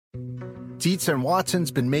Dietz and Watson's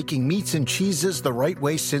been making meats and cheeses the right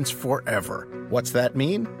way since forever. What's that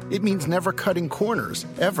mean? It means never cutting corners,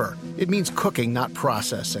 ever. It means cooking, not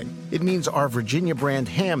processing. It means our Virginia brand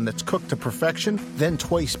ham that's cooked to perfection, then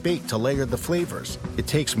twice baked to layer the flavors. It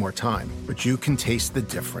takes more time, but you can taste the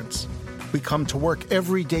difference. We come to work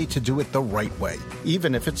every day to do it the right way,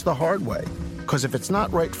 even if it's the hard way. Because if it's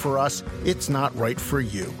not right for us, it's not right for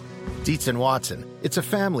you. Dietz and Watson, it's a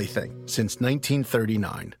family thing since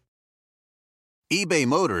 1939. eBay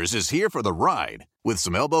Motors is here for the ride. With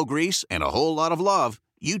some elbow grease and a whole lot of love,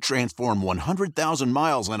 you transform 100,000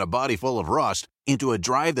 miles and a body full of rust into a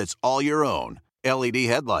drive that's all your own. LED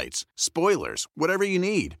headlights, spoilers, whatever you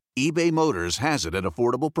need, eBay Motors has it at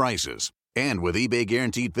affordable prices. And with eBay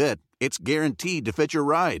Guaranteed Fit, it's guaranteed to fit your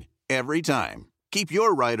ride every time. Keep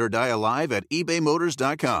your ride or die alive at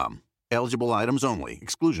ebaymotors.com. Eligible items only.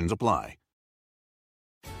 Exclusions apply.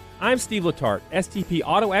 I'm Steve Letarte, STP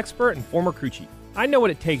auto expert and former crew chief. I know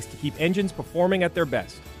what it takes to keep engines performing at their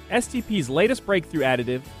best. STP's latest breakthrough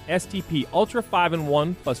additive, STP Ultra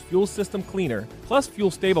 5-in-1 plus Fuel System Cleaner plus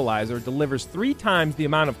Fuel Stabilizer, delivers 3 times the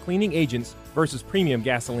amount of cleaning agents versus premium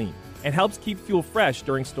gasoline and helps keep fuel fresh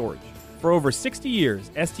during storage. For over 60 years,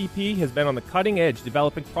 STP has been on the cutting edge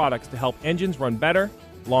developing products to help engines run better,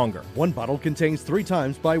 longer. One bottle contains 3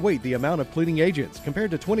 times by weight the amount of cleaning agents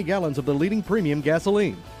compared to 20 gallons of the leading premium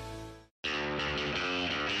gasoline.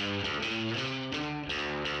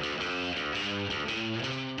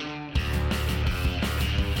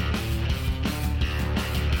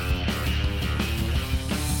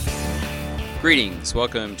 Greetings.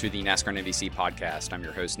 Welcome to the NASCAR and NBC podcast. I'm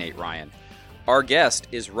your host, Nate Ryan. Our guest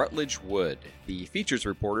is Rutledge Wood, the features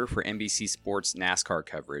reporter for NBC Sports NASCAR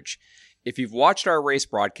coverage. If you've watched our race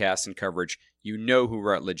broadcasts and coverage, you know who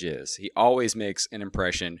Rutledge is. He always makes an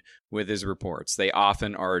impression with his reports. They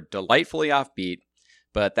often are delightfully offbeat,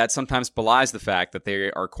 but that sometimes belies the fact that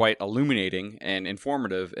they are quite illuminating and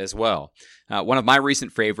informative as well. One of my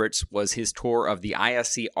recent favorites was his tour of the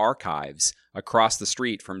ISC archives across the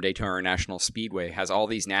street from Daytona International Speedway. It has all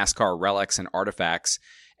these NASCAR relics and artifacts,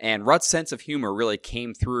 and Rut's sense of humor really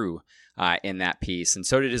came through in that piece, and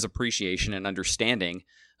so did his appreciation and understanding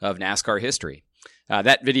of NASCAR history.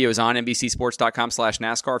 That video is on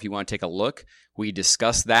NBCSports.com/NASCAR if you want to take a look. We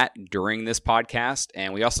discussed that during this podcast,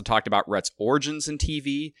 and we also talked about Rut's origins in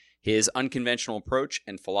TV, his unconventional approach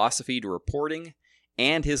and philosophy to reporting,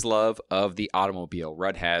 and his love of the automobile.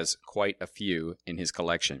 Rut has quite a few in his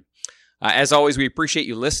collection. As always, we appreciate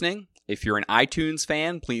you listening. If you're an iTunes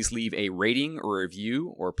fan, please leave a rating or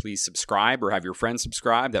review, or please subscribe or have your friends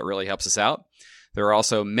subscribe. That really helps us out. There are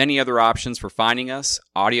also many other options for finding us: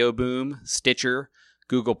 Audio Boom, Stitcher,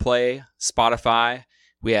 Google Play, Spotify.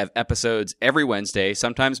 We have episodes every Wednesday,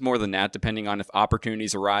 sometimes more than that, depending on if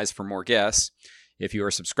opportunities arise for more guests. If you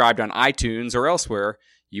are subscribed on iTunes or elsewhere,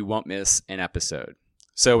 you won't miss an episode.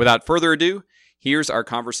 So without further ado, here's our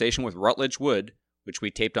conversation with Rutledge Wood, which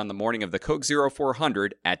we taped on the morning of the Coke Zero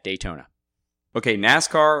 400 at Daytona. Okay,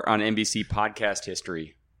 NASCAR on NBC podcast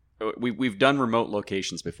history. We've done remote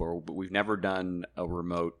locations before, but we've never done a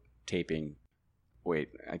remote taping. Wait,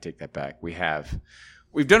 I take that back. We've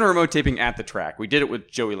done a remote taping at the track. We did it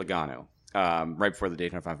with Joey Logano right before the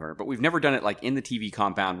Daytona 500, but we've never done it like in the TV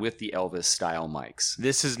compound with the Elvis-style mics.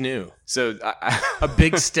 This is new. So a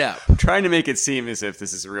big step. I'm trying to make it seem as if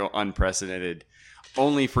this is real unprecedented.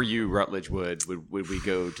 Only for you, Rutledge Wood, would we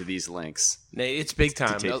go to these lengths. It's big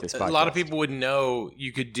time. A lot of people wouldn't know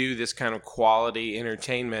you could do this kind of quality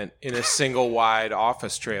entertainment in a single wide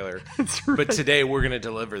office trailer. That's right. But today we're going to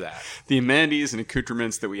deliver that. The amenities and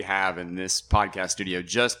accoutrements that we have in this podcast studio,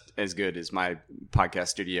 just as good as my podcast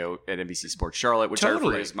studio at NBC Sports Charlotte, which I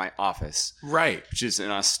refer to as my office. Right. Which is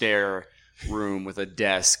an austere room with a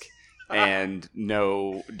desk and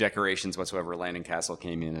no decorations whatsoever. Landon Castle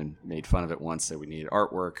came in and made fun of it once that we needed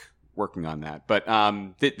artwork. Working on that, but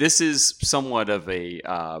this is somewhat of a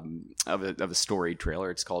storied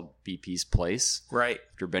trailer. It's called BP's Place, right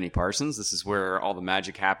after Benny Parsons. This is where all the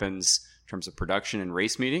magic happens in terms of production and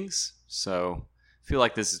race meetings. So I feel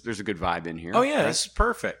like there's a good vibe in here. Oh yeah, right? This is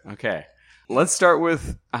perfect. Okay. Let's start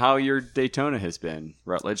with how your Daytona has been,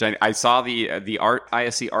 Rutledge. I saw the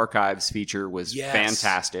ISC Archives feature was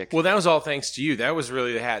fantastic. Well, that was all thanks to you. That was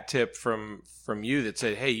really the hat tip from you that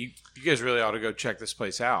said, hey, you guys really ought to go check this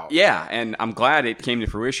place out. Yeah, and I'm glad it came to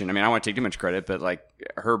fruition. I mean, I don't want to take too much credit, but like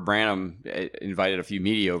Herb Branham invited a few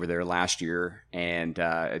media over there last year and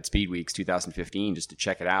at Speed Weeks 2015 just to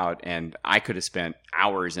check it out, and I could have spent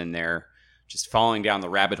hours in there just falling down the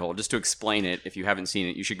rabbit hole. Just to explain it, if you haven't seen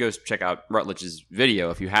it, you should go check out Rutledge's video.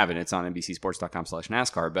 If you haven't, it's on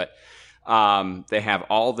NBCSports.com/NASCAR. But they have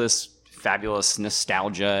all this fabulous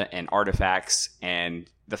nostalgia and artifacts, and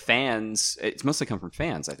the fans, it's mostly come from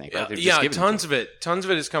fans, I think. Right? Yeah, tons of it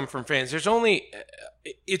has come from fans.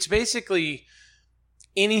 It's basically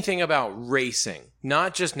anything about racing,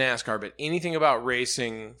 not just NASCAR, but anything about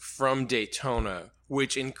racing from Daytona,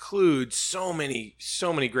 which includes so many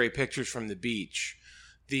great pictures from the beach.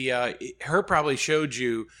 Herb probably showed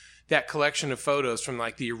you that collection of photos from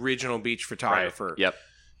like the original beach photographer. Right. Yep.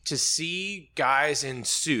 To see guys in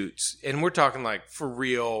suits, and we're talking like for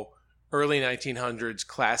real early 1900s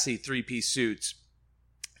classy 3-piece suits,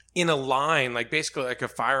 in a line, like basically like a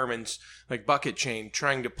fireman's like bucket chain,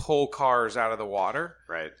 trying to pull cars out of the water.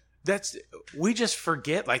 Right. We just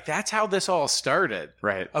forget, like that's how this all started.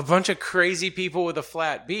 Right. A bunch of crazy people with a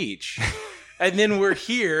flat beach. And then we're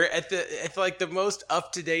here at like the most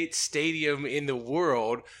up-to-date stadium in the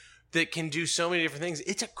world that can do so many different things.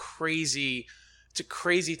 It's a crazy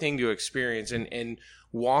thing to experience. And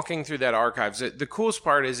walking through that archives, the coolest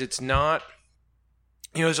part is it's not,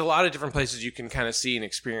 there's a lot of different places you can kind of see and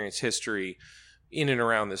experience history in and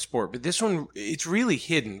around this sport. But this one, it's really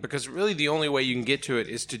hidden, because really the only way you can get to it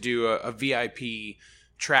is to do a VIP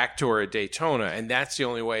track tour at Daytona. And that's the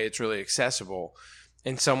only way it's really accessible.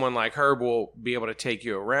 And someone like Herb will be able to take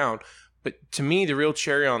you around. But to me, the real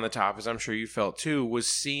cherry on the top, as I'm sure you felt too, was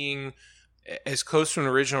seeing as close to an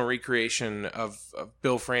original recreation of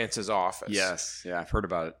Bill France's office. Yes. Yeah, I've heard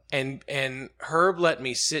about it. And Herb let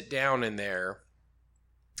me sit down in there.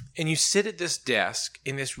 And you sit at this desk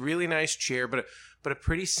in this really nice chair, but a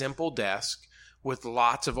pretty simple desk with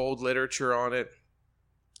lots of old literature on it.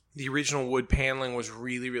 The original wood paneling was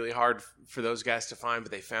really, really hard for those guys to find,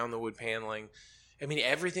 but they found the wood paneling. I mean,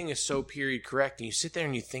 everything is so period correct. And you sit there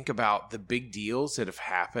and you think about the big deals that have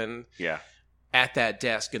happened at that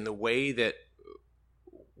desk, and the way that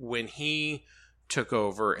when he took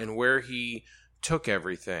over and where he took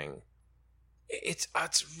everything, it's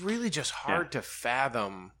really just hard to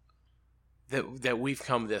fathom that we've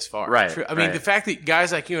come this far. Right. I mean, the fact that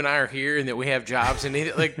guys like you and I are here and that we have jobs and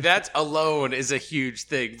like that alone is a huge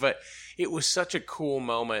thing. But it was such a cool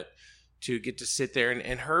moment to get to sit there.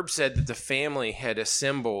 And Herb said that the family had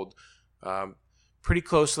assembled pretty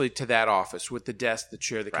closely to that office with the desk, the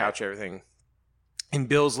chair, the couch, everything. In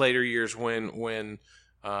Bill's later years, when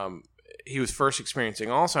he was first experiencing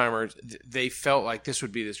Alzheimer's, they felt like this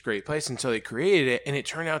would be this great place, and so they created it, and it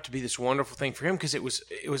turned out to be this wonderful thing for him, because it was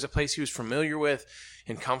a place he was familiar with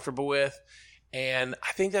and comfortable with. And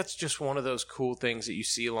I think that's just one of those cool things that you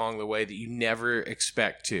see along the way that you never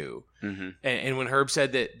expect to. Mm-hmm. And when Herb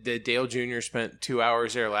said that Dale Jr. spent 2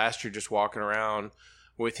 hours there last year just walking around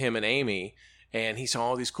with him and Amy, and he saw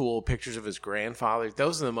all these cool pictures of his grandfather,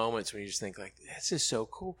 those are the moments when you just think, like, this is so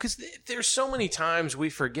cool. Because there's so many times we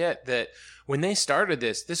forget that when they started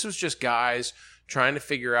this was just guys trying to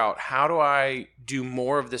figure out, how do I do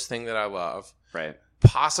more of this thing that I love? Right.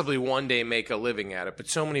 Possibly one day make a living at it, but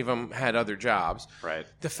so many of them had other jobs. Right.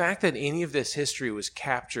 The fact that any of this history was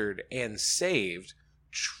captured and saved,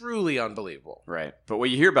 truly unbelievable. Right. But what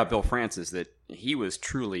you hear about Bill France is that he was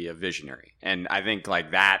truly a visionary. And I think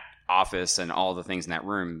like that office and all the things in that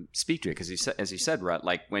room speak to it, because as you said, Rut,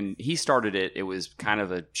 like when he started it, it was kind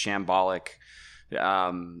of a shambolic,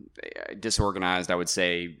 disorganized, I would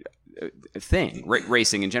say, thing,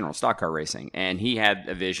 racing in general, stock car racing. And he had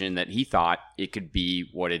a vision that he thought it could be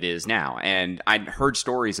what it is now. And I'd heard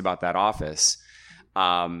stories about that office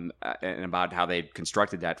and about how they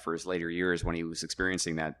constructed that for his later years when he was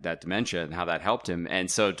experiencing that dementia, and how that helped him. And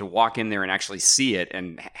so to walk in there and actually see it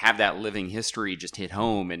and have that living history just hit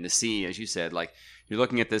home, and to see, as you said, like you're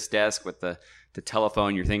looking at this desk with the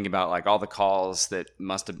telephone, you're thinking about like all the calls that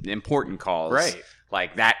must have, important calls. Right.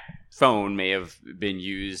 Like that phone may have been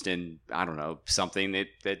used in, I don't know, something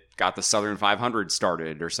that got the Southern 500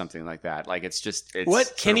 started or something like that. Like it's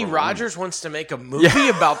what, Kenny Rogers wants to make a movie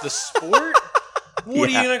about the sport? What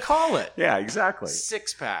are you going to call it? Yeah, exactly.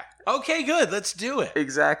 Six Pack. Okay, good. Let's do it.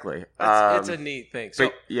 Exactly. It's a neat thing.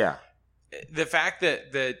 So, yeah. The fact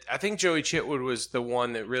that I think Joey Chitwood was the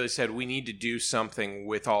one that really said we need to do something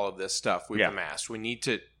with all of this stuff we've amassed. We need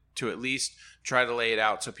to at least try to lay it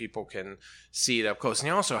out so people can see it up close. And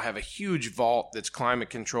they also have a huge vault that's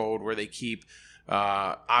climate controlled, where they keep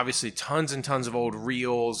obviously tons and tons of old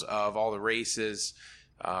reels of all the races,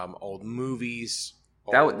 old movies.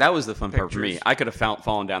 That was the fun part for me. I could have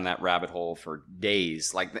fallen down that rabbit hole for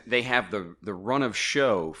days. Like they have the run of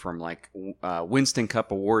show from like Winston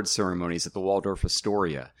Cup award ceremonies at the Waldorf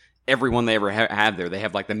Astoria. Everyone they ever had there, they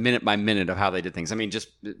have like the minute by minute of how they did things. I mean, just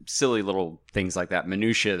silly little things like that,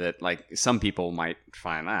 minutia that like some people might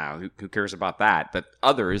find, who cares about that? But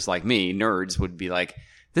others like me, nerds, would be like,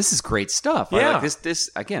 this is great stuff. Yeah. Like this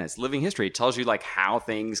again, it's living history. It tells you like how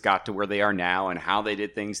things got to where they are now and how they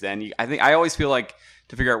did things then. I always feel like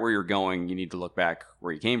to figure out where you're going, you need to look back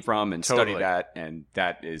where you came from and study that, and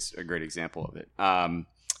that is a great example of it.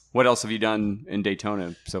 What else have you done in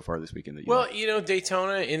Daytona so far this weekend?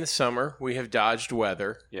 Daytona in the summer, we have dodged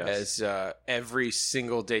weather, yes. as every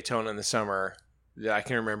single Daytona in the summer that I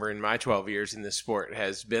can remember in my 12 years in this sport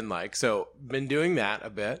has been like. So, been doing that a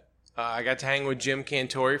bit. I got to hang with Jim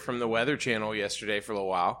Cantori from the Weather Channel yesterday for a little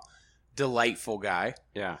while. Delightful guy.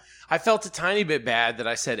 Yeah. I felt a tiny bit bad that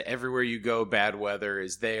I said everywhere you go, bad weather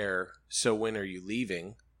is there. So when are you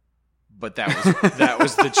leaving? But that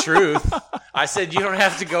was the truth. I said, you don't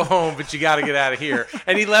have to go home, but you got to get out of here.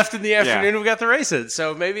 And he left in the afternoon and we got the race in.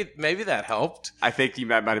 So maybe that helped. I think you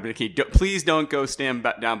might have been a key. Please don't go stand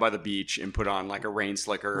down by the beach and put on like a rain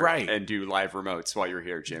slicker and do live remotes while you're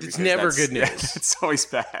here, Jim. It's never good news. It's always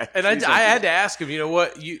bad. And I had to ask him, you know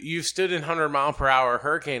what? You've stood in 100-mile-per-hour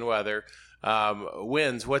hurricane weather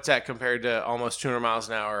winds. What's that compared to almost 200 miles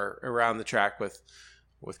an hour around the track with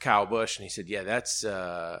Kyle Busch? And he said, yeah,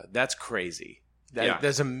 that's crazy.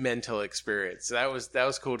 That's a mental experience. That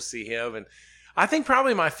was cool to see him. And I think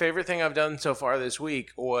probably my favorite thing I've done so far this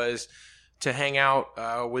week was to hang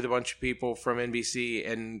out with a bunch of people from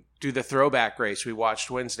NBC and do the throwback race we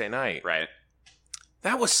watched Wednesday night. Right.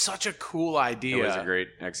 That was such a cool idea. It was a great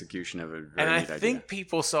execution of it. And I think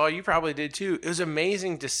people saw, you probably did too, it was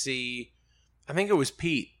amazing to see, I think it was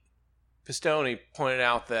Pete Pistone pointed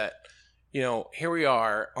out that, you know, here we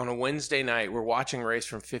are on a Wednesday night. We're watching a race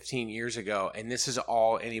from 15 years ago, and this is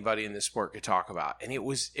all anybody in this sport could talk about. And it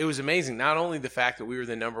was amazing. Not only the fact that we were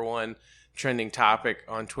the number one trending topic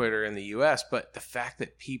on Twitter in the U.S., but the fact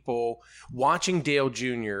that people watching Dale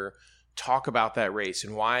Jr. talk about that race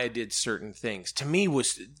and why I did certain things, to me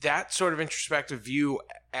was that sort of introspective view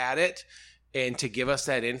at it, and to give us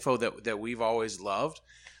that info that we've always loved.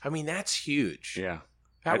 I mean, that's huge. Yeah.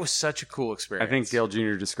 That was such a cool experience. I think Dale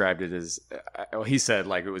Jr. described it as, he said,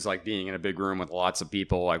 like, it was like being in a big room with lots of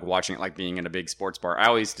people, like watching it like being in a big sports bar. I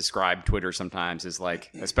always describe Twitter sometimes as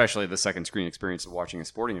like, especially the second screen experience of watching a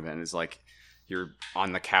sporting event, is like you're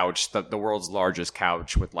on the couch, the world's largest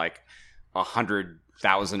couch with like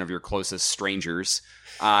 100,000 of your closest strangers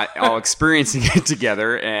all experiencing it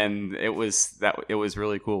together. And it was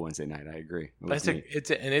really cool Wednesday night. I agree.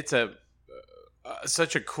 It's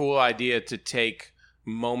such a cool idea to take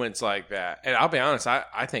moments like that. And I'll be honest,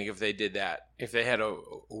 I think if they did that, if they had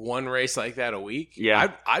one race like that a week,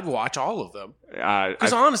 I'd watch all of them.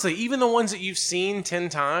 Because honestly, even the ones that you've seen 10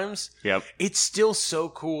 times, it's still so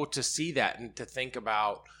cool to see that and to think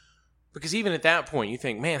about. Because even at that point, you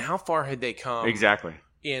think, man, how far had they come? Exactly.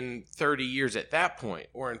 In 30 years at that point,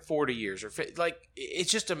 or in 40 years, or like,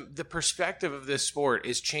 it's just the perspective of this sport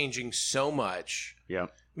is changing so much. Yeah.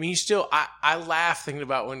 I mean, I laugh thinking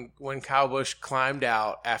about when Kyle Busch climbed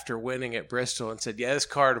out after winning at Bristol and said, yeah, this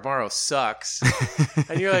car tomorrow sucks.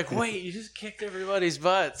 And you're like, wait, you just kicked everybody's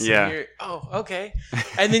butts. Yeah. And oh, okay.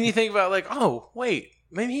 And then you think about like, oh, wait,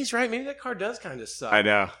 maybe he's right. Maybe that car does kind of suck. I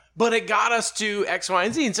know. But it got us to X, Y,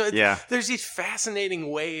 and Z. And so there's these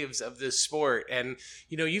fascinating waves of this sport. And,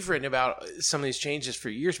 you know, you've written about some of these changes for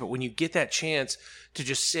years, but when you get that chance to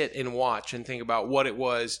just sit and watch and think about what it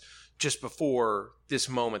was just before this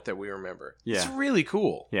moment that we remember. It's really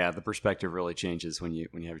cool. Yeah, the perspective really changes when you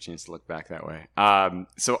have a chance to look back that way.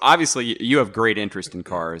 So obviously you have great interest in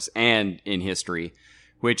cars and in history,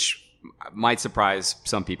 which might surprise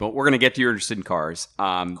some people. We're going to get to your interest in cars.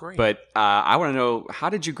 Great. But I want to know, how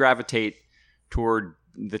did you gravitate toward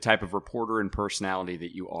the type of reporter and personality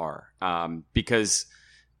that you are? Because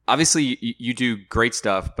obviously you do great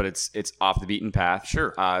stuff, but it's off the beaten path.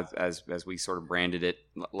 Sure. As we sort of branded it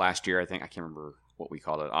last year, I think, I can't remember what we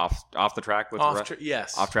called it. Off the track with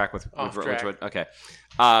yes. Off track with Rutledge Wood. Okay.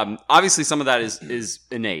 Obviously some of that is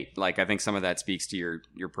innate. Like, I think some of that speaks to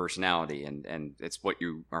your personality and it's what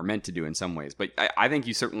you are meant to do in some ways. But I think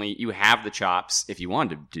you have the chops, if you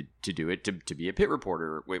wanted to do it, to be a pit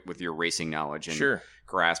reporter with your racing knowledge and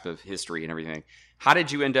grasp of history and everything. How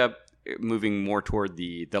did you end up moving more toward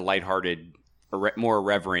the lighthearted, more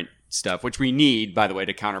irreverent stuff, which we need, by the way,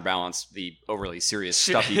 to counterbalance the overly serious,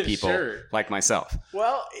 stuffy people like myself?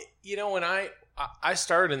 Well, you know, when I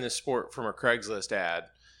started in this sport from a Craigslist ad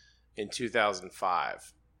in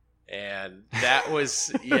 2005, and that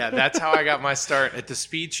was that's how I got my start at the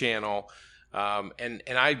Speed Channel. And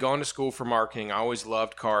I had gone to school for marketing. I always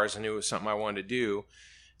loved cars. I knew it was something I wanted to do.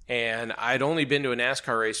 And I'd only been to a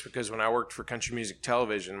NASCAR race because when I worked for Country Music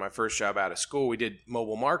Television, my first job out of school, we did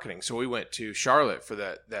mobile marketing. So we went to Charlotte for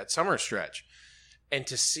that summer stretch. And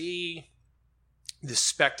to see the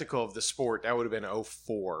spectacle of the sport, that would have been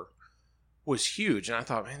 2004, was huge. And I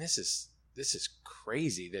thought, man, this is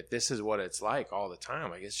crazy that this is what it's like all the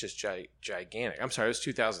time. Like, it's just gigantic. I'm sorry, it was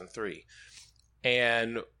 2003.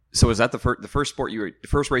 And so was that the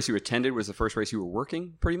first race you attended was the first race you were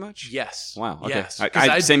working, pretty much? Yes. Wow. Okay. Yes. I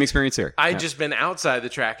had same experience here. I'd just been outside the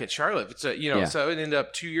track at Charlotte. So, so it ended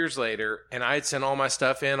up 2 years later, and I had sent all my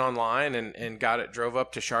stuff in online and drove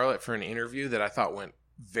up to Charlotte for an interview that I thought went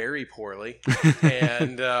very poorly.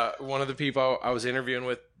 And one of the people I was interviewing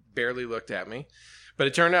with barely looked at me. But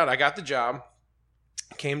it turned out I got the job,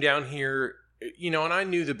 came down here, and I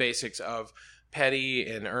knew the basics of Petty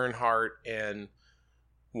and Earnhardt and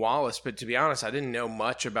Wallace, but to be honest, I didn't know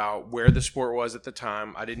much about where the sport was at the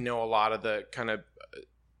time. I didn't know a lot of the kind of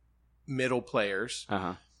middle players.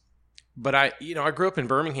 Uh-huh. But I grew up in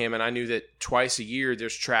Birmingham, and I knew that twice a year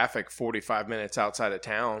there's traffic 45 minutes outside of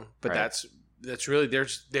town. But right. that's really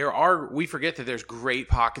we forget that there's great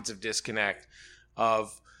pockets of disconnect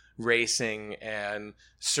of racing and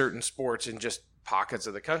certain sports in just pockets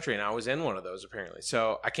of the country, and I was in one of those apparently.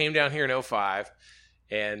 So I came down here in 2005.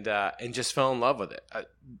 And just fell in love with it.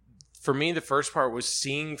 For me, the first part was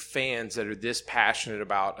seeing fans that are this passionate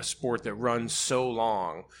about a sport that runs so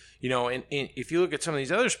long. And if you look at some of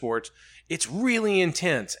these other sports, it's really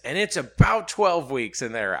intense, and it's about 12 weeks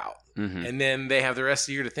and they're out. Mm-hmm. And then they have the rest of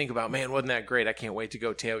the year to think about, man, wasn't that great? I can't wait to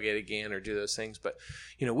go tailgate again or do those things. But,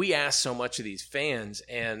 we ask so much of these fans,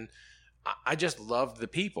 and I just loved the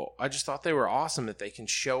people. I just thought they were awesome that they can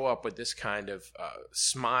show up with this kind of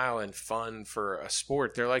smile and fun for a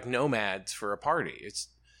sport. They're like nomads for a party.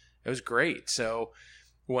 It was great. So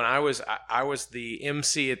when I was the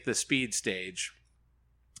MC at the speed stage,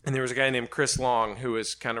 and there was a guy named Chris Long who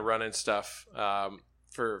was kind of running stuff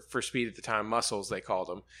for speed at the time, Muscles they called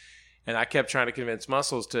him. And I kept trying to convince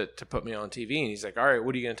Muscles to put me on TV. And he's like, all right,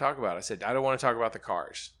 what are you going to talk about? I said, I don't want to talk about the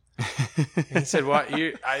cars. And he said, "What?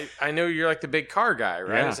 I know you're like the big car guy,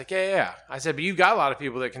 right?" Yeah. I was like, yeah. I said, "But you've got a lot of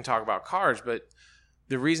people that can talk about cars, but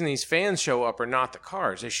the reason these fans show up are not the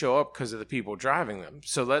cars. They show up because of the people driving them.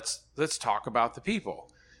 So let's talk about the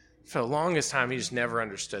people." For the longest time, he just never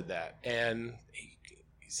understood that, and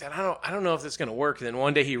he said, "I don't know if this is going to work." And then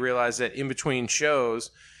one day he realized that in between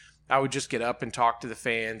shows, I would just get up and talk to the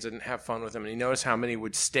fans and have fun with them, and he noticed how many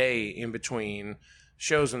would stay in between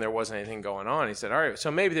shows when there wasn't anything going on. He said, all right, so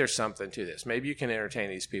maybe there's something to this. Maybe you can entertain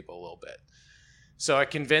these people a little bit. So I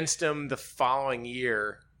convinced him the following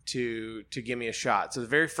year to give me a shot. So the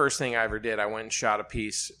very first thing I ever did, I went and shot a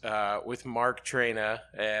piece with Mark Trena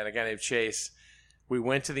and a guy named Chase. We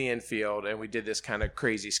went to the infield, and we did this kind of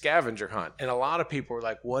crazy scavenger hunt. And a lot of people were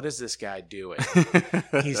like, what is this guy doing?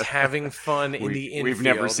 He's having fun in the infield. We've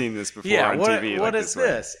never seen this before on TV. What is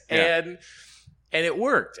this? Yeah. And it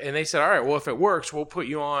worked. And they said, all right, well, if it works, we'll put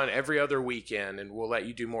you on every other weekend and we'll let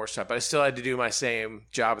you do more stuff. But I still had to do my same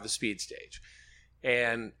job at the speed stage.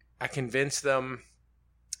 And I convinced them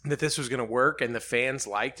that this was going to work, and the fans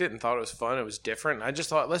liked it and thought it was fun. It was different. And I just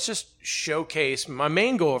thought, let's just showcase. My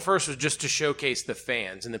main goal at first was just to showcase the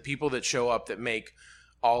fans and the people that show up that make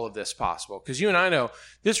all of this possible. Because you and I know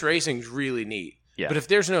this racing's really neat. Yeah. But if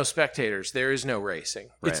there's no spectators, there is no racing.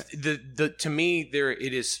 Right. To me,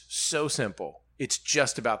 it is so simple. It's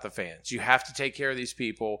just about the fans. You have to take care of these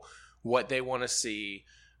people, what they want to see,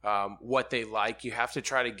 what they like. You have to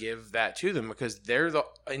try to give that to them because they're the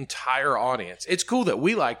entire audience. It's cool that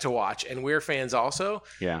we like to watch, and we're fans also.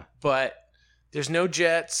 Yeah. But there's no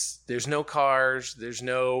jets, there's no cars, there's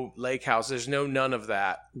no lake house, there's none of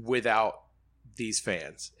that without these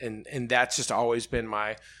fans. And that's just always been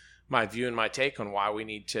my view and my take on why we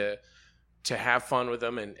need to have fun with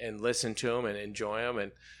them and listen to them and enjoy them.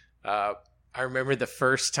 And I remember the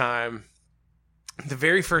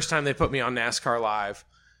very first time they put me on NASCAR Live,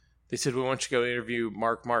 they said, we want you to go interview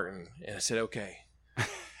Mark Martin. And I said, okay.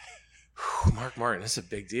 Mark Martin, that's a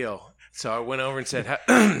big deal. So I went over and said,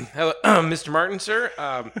 hello, Mr. Martin, sir.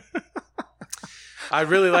 I'd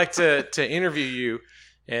really like to interview you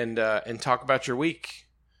and talk about your week.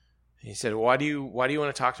 And he said, why do you want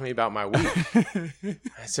to talk to me about my week?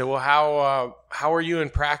 I said, well, how are you in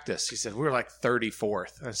practice? He said, we're like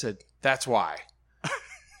 34th. I said, that's why.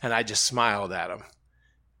 And I just smiled at him.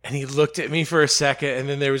 And he looked at me for a second, and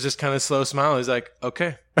then there was this kind of slow smile. He's like,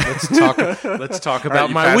 okay, let's talk about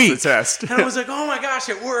my week. The test. And I was like, oh my gosh,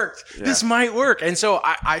 it worked. Yeah. This might work. And so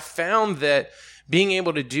I found that being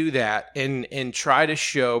able to do that and try to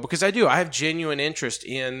show, because I have genuine interest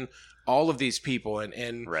in all of these people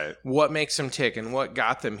and right. what makes them tick and what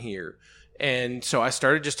got them here. And so I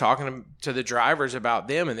started just talking to the drivers about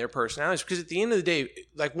them and their personalities, because at the end of the day,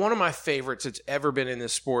 like, one of my favorites that's ever been in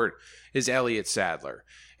this sport is Elliott Sadler.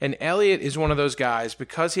 And Elliott is one of those guys,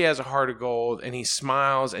 because he has a heart of gold and he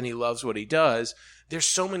smiles and he loves what he does, there's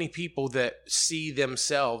so many people that see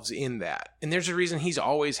themselves in that. And there's a reason he's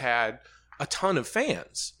always had a ton of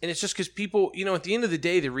fans. And it's just because people, you know, at the end of the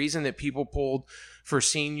day, the reason that people pulled for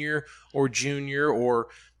senior or junior or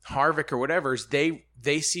Harvick or whatever is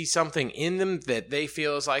they see something in them that they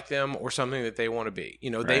feel is like them, or something that they want to be. You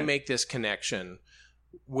know, They make this connection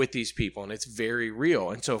with these people, and it's very real.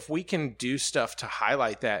 And so if we can do stuff to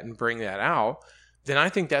highlight that and bring that out, then I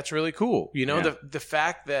think that's really cool. You know, the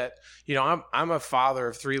fact that, you know, I'm a father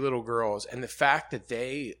of 3 little girls, and the fact that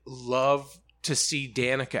they love to see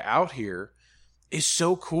Danica out here is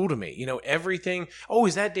so cool to me. You know, everything. Oh,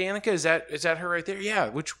 is that Danica? Is that her right there? Yeah.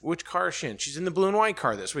 Which car is she in? She's in the blue and white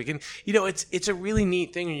car this week. And, you know, it's a really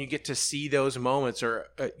neat thing when you get to see those moments. Or,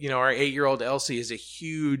 you know, our 8-year-old Elsie is a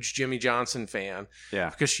huge Jimmy Johnson fan. Yeah.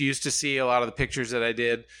 Because she used to see a lot of the pictures that I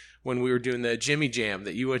did when we were doing the Jimmy Jam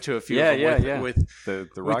that you went to a few with the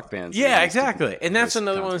rock bands. Yeah, exactly. And that's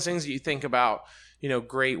another one of those things that you think about, you know,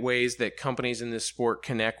 great ways that companies in this sport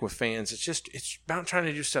connect with fans. It's about trying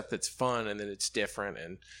to do stuff that's fun and that it's different.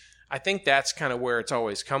 And I think that's kind of where it's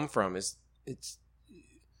always come from, is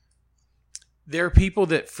there are people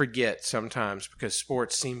that forget sometimes, because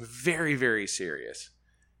sports seem very, very serious.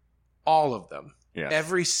 All of them. Yeah.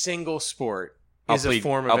 Every single sport is a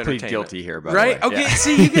form of entertainment. I'll plead guilty here, by the way. Right? Okay,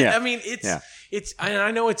 see, you get, I mean, it's, and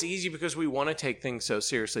I know it's easy because we want to take things so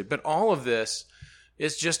seriously, but all of this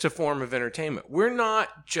is just a form of entertainment. We're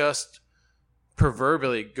not just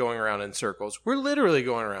proverbially going around in circles. We're literally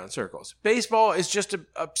going around in circles. Baseball is just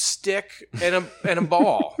a stick and a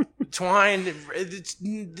ball twined.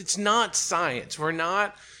 It's not science. We're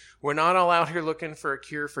not all out here looking for a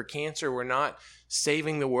cure for cancer. We're not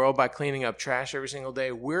saving the world by cleaning up trash every single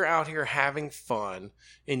day. We're out here having fun,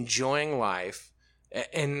 enjoying life,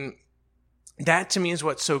 and that to me is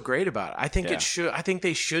what's so great about it. I think I think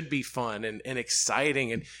they should be fun and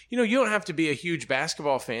exciting. And, you know, you don't have to be a huge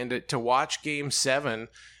basketball fan to watch Game 7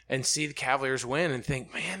 and see the Cavaliers win and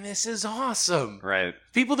think, man, this is awesome. Right.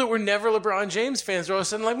 People that were never LeBron James fans are all of a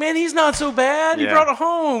sudden like, man, he's not so bad. He brought it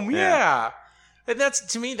home. Yeah. And that's,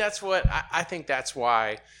 to me, that's what I think that's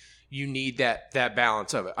why you need that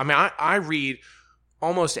balance of it. I mean, I read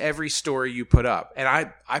almost every story you put up, and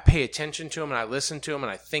I pay attention to them, and I listen to them,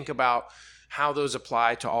 and I think about how those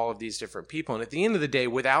apply to all of these different people. And at the end of the day,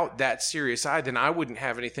 without that serious side, then I wouldn't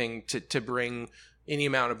have anything to bring any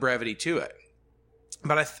amount of brevity to it.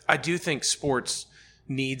 But I do think sports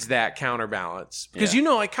needs that counterbalance. Because, you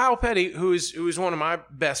know, like Kyle Petty, who is one of my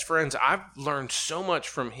best friends, I've learned so much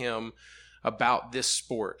from him about this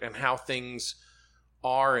sport and how things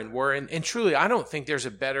are and were. And truly, I don't think there's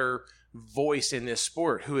a better voice in this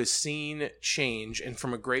sport who has seen change and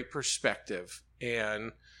from a great perspective.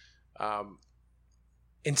 And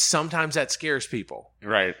sometimes that scares people.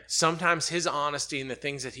 Right. Sometimes his honesty and the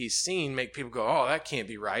things that he's seen make people go, oh, that can't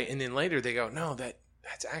be right. And then later they go, no,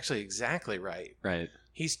 that's actually exactly right. Right.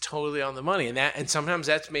 He's totally on the money. And sometimes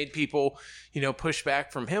that's made people, you know, push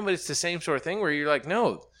back from him. But it's the same sort of thing where you're like,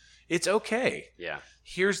 no, it's okay. Yeah.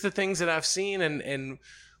 Here's the things that I've seen and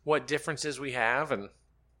what differences we have. And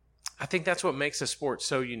I think that's what makes a sport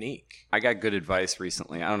so unique. I got good advice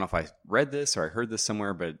recently. I don't know if I read this or I heard this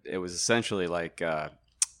somewhere, but it was essentially like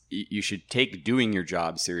you should take doing your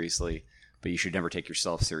job seriously, but you should never take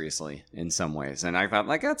yourself seriously in some ways. And I thought,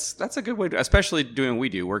 like, that's a good way to, especially doing what we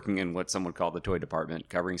do, working in what some would call the toy department,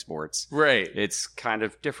 covering sports. Right. It's kind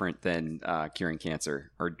of different than curing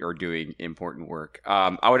cancer or doing important work.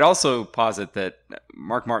 I would also posit that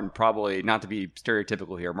Mark Martin probably, not to be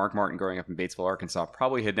stereotypical here, Mark Martin growing up in Batesville, Arkansas,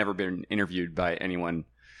 probably had never been interviewed by anyone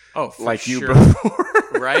like you before.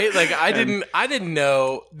 Right? Like I didn't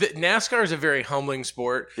know that NASCAR is a very humbling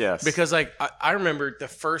sport. Yes. Because like I remember the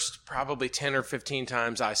first probably 10 or 15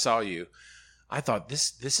 times I saw you, I thought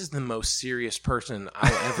this is the most serious person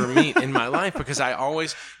I'll ever meet in my life, because I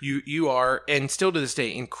always you are, and still to this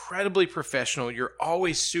day, incredibly professional. You're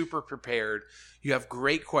always super prepared. You have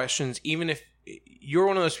great questions, even if you're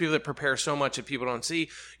one of those people that prepare so much that people don't see.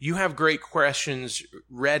 You have great questions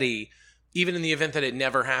ready. Even in the event that it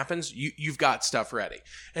never happens, you've got stuff ready.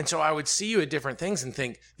 And so I would see you at different things and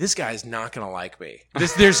think, this guy's not going to like me.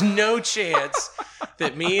 There's no chance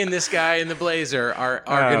that me and this guy in the blazer are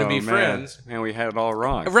going to be friends. Man, we had it all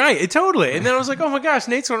wrong. Right, totally. And then I was like, oh my gosh,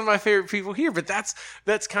 Nate's one of my favorite people here. But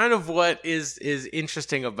that's kind of what is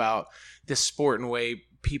interesting about this sport and the way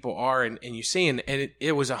people are and you see. And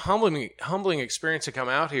it was a humbling experience to come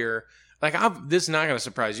out here. like this is not going to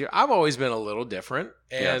surprise you. I've always been a little different,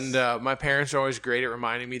 and my parents are always great at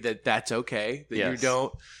reminding me that that's okay, that you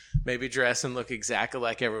don't maybe dress and look exactly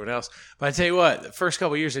like everyone else. But I tell you what, the first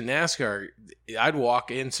couple of years in NASCAR, I'd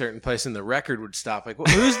walk in certain place and the record would stop. Like,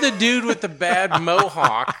 well, who's the dude with the bad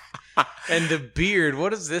mohawk and the beard? What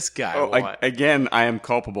does this guy want? Again, I am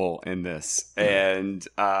culpable in this. And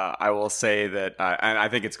I will say that, and I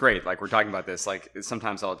think it's great. Like, we're talking about this. Like,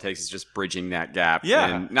 sometimes all it takes is just bridging that gap.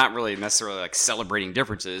 Yeah. And not really necessarily like celebrating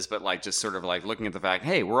differences, but like just sort of like looking at the fact,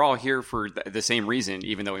 hey, we're all here for the same reason,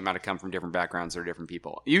 even though we might have come from different backgrounds or different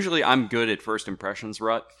people. Usually I'm good at first impressions,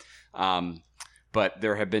 Rut. But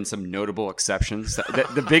there have been some notable exceptions.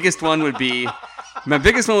 The biggest one would be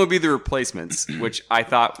the Replacements, which I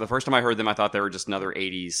thought, the first time I heard them, I thought they were just another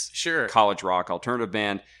 80s college rock alternative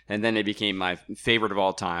band. And then they became my favorite of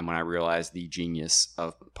all time when I realized the genius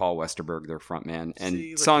of Paul Westerberg, their frontman and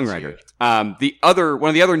songwriter. One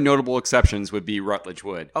of the other notable exceptions would be Rutledge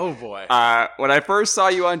Wood. Oh, boy. When I first saw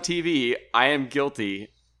you on TV, I am guilty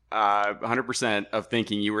 100% of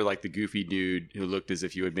thinking you were like the goofy dude who looked as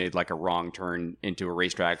if you had made like a wrong turn into a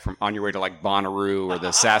racetrack on your way to like Bonnaroo or the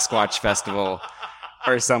Sasquatch Festival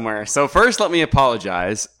or somewhere. So first, let me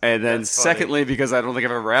apologize. And then secondly, because I don't think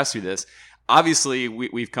I've ever asked you this, obviously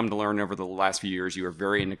we've come to learn over the last few years you were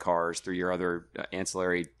very into cars through your other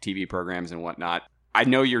ancillary TV programs and whatnot. I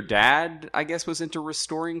know your dad, I guess, was into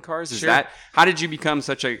restoring cars. How did you become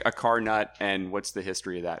such a car nut, and what's the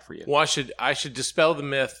history of that for you? Well, I should dispel the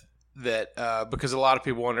myth that because a lot of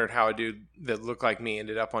people wondered how a dude that looked like me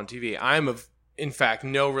ended up on TV. I'm in fact,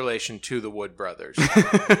 no relation to the Wood brothers.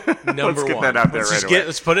 Number Let's get one. that out there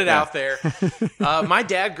Let's put it out there. My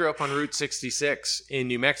dad grew up on Route 66 in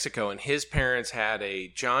New Mexico, and his parents had a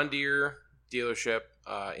John Deere dealership,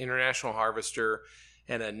 International Harvester,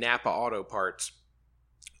 and a Napa Auto Parts,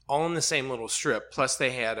 all in the same little strip, plus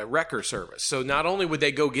they had a wrecker service. So not only would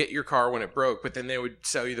they go get your car when it broke, but then they would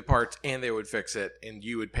sell you the parts and they would fix it, and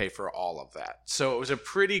you would pay for all of that. So it was a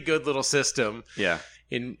pretty good little system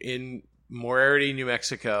in Moretti, New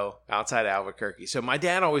Mexico, outside Albuquerque. So my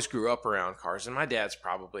dad always grew up around cars, and my dad's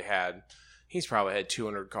probably had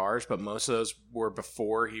 200 cars, but most of those were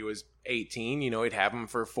before he was 18. You know, he'd have them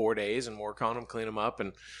for 4 days and work on them, clean them up,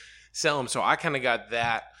 and sell them. So I kind of got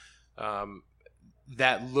that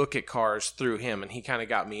look at cars through him, and he kind of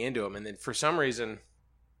got me into them. And then for some reason,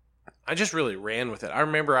 I just really ran with it. I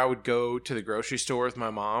remember I would go to the grocery store with my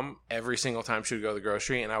mom every single time she would go to the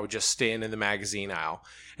grocery, and I would just stand in the magazine aisle,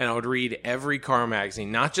 and I would read every car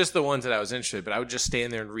magazine, not just the ones that I was interested in, but I would just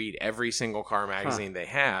stand there and read every single car magazine they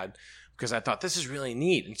had, because I thought this is really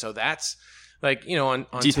neat. And so that's like, you know, on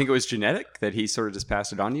do you think it was genetic that he sort of just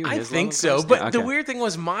passed it on to you? I think so. But the weird thing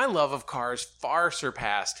was my love of cars far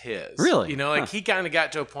surpassed his. Really? You know, like he kind of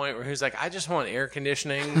got to a point where he was like, I just want air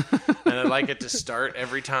conditioning and I'd like it to start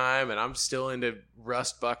every time. And I'm still into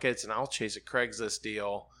rust buckets, and I'll chase a Craigslist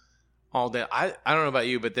deal all day. I don't know about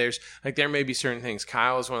you, but there may be certain things.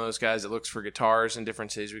 Kyle is one of those guys that looks for guitars in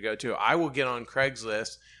different cities we go to. I will get on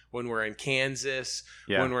Craigslist when we're in Kansas,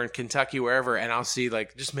 when we're in Kentucky, wherever, and I'll see,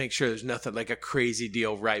 like, just make sure there's nothing like a crazy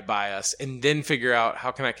deal right by us, and then figure out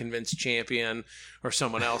how can I convince Champion or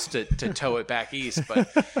someone else to tow it back east.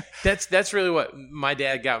 But that's really what my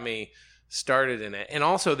dad got me started in it. And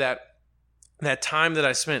also that time that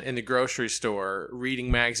I spent in the grocery store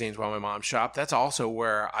reading magazines while my mom shopped, that's also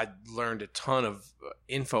where I learned a ton of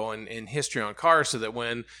info and history on cars, so that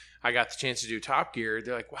when I got the chance to do Top Gear,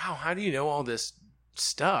 they're like, wow, how do you know all this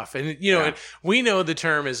stuff? And you know, and we know the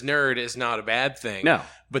term is nerd is not a bad thing. No,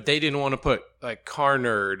 but they didn't want to put like car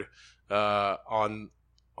nerd on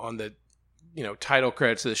the, you know, title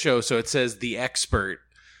credits of the show, so it says the expert.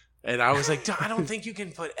 And I was like, I don't think you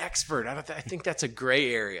can put expert. I think that's a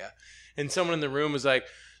gray area. And someone in the room was like,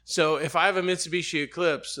 so if I have a Mitsubishi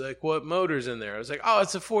Eclipse, like what motor's in there? I was like, oh,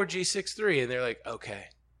 it's a 4G63. And they're like, okay.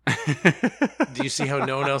 Do you see how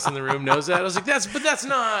no one else in the room knows that? I was like, that's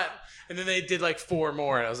not. And then they did like 4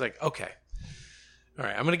 more, and I was like, okay. All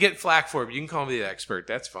right, I'm going to get flack for it, but you can call me the expert.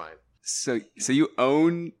 That's fine. So you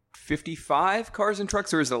own 55 cars and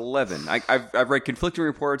trucks, or is it 11? I've read conflicting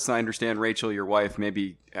reports, and I understand Rachel, your wife,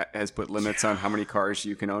 maybe has put limits on how many cars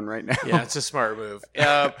you can own right now. Yeah, it's a smart move.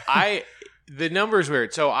 The number's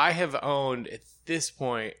weird. So I have owned, at this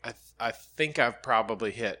point, I think I've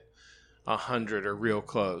probably hit 100 or real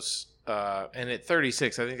close. And at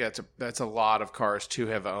 36, I think that's a lot of cars to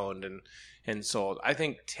have owned and sold. I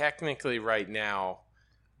think technically right now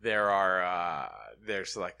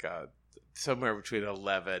there's like somewhere between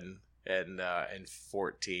 11 and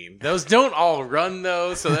 14. Those don't all run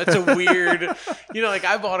though, so that's a weird. You know, like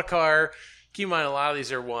I bought a car. Keep in mind, a lot of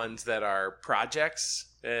these are ones that are projects.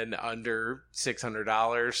 and under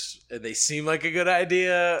 $600, and they seem like a good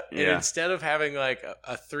idea. And instead of having like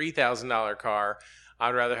a $3,000 car,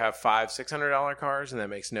 I'd rather have $500-$600 cars, and that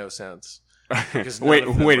makes no sense. Wait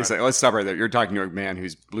a second. Let's stop right there. You're talking to a man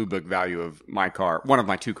whose blue book value of my car, one of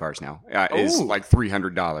my 2 cars now, is like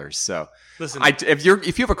 $300. So, listen, if you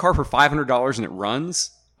have a car for $500 and it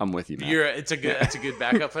runs, I'm with you, man. That's a good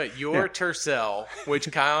backup. Your Tercel,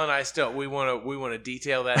 which Kyle and I we want to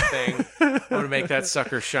detail that thing. I want to make that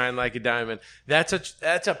sucker shine like a diamond. That's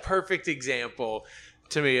a perfect example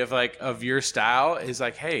to me of your style. Is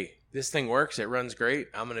like, hey, this thing works. It runs great.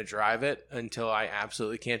 I'm going to drive it until I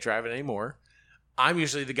absolutely can't drive it anymore. I'm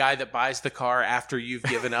usually the guy that buys the car after you've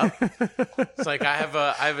given up. It's like I have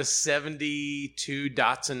a 72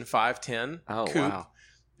 Datsun 510 coupe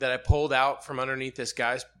that I pulled out from underneath this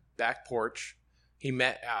guy's back porch.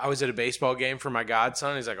 I was at a baseball game for my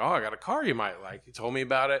godson. He's like, "Oh, I got a car you might like." He told me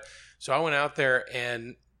about it. So I went out there,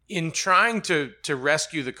 and in trying to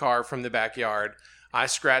rescue the car from the backyard, I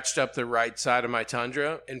scratched up the right side of my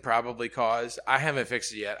Tundra and probably caused, I haven't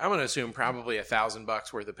fixed it yet, I'm going to assume probably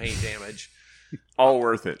 $1,000 worth of paint damage. All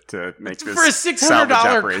worth it to make this for a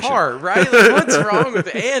 $600 car, right? Like, what's wrong with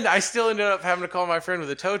it? And I still ended up having to call my friend with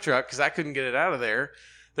a tow truck because I couldn't get it out of there.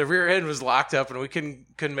 The rear end was locked up, and we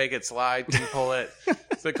couldn't make it slide, couldn't pull it.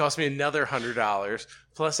 So it cost me another $100.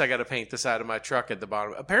 Plus, I got to paint the side of my truck at the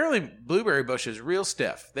bottom. Apparently, blueberry bush is real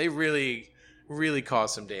stiff. They really, really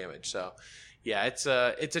cause some damage. So, yeah, it's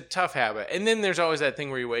a tough habit. And then there's always that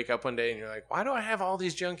thing where you wake up one day and you're like, why do I have all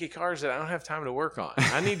these junky cars that I don't have time to work on?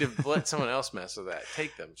 I need to let someone else mess with that.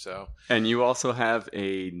 Take them. So. And you also have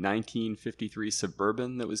a 1953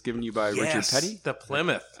 Suburban that was given you by Richard Petty? The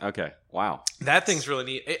Plymouth. Okay. Wow. That thing's really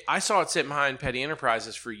neat. I saw it sitting behind Petty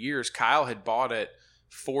Enterprises for years. Kyle had bought it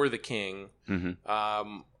for the King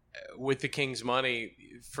with the King's money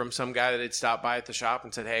from some guy that had stopped by at the shop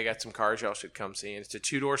and said, "Hey, I got some cars y'all should come see." And it's a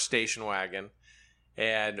 2-door station wagon.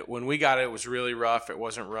 And when we got it, it was really rough. It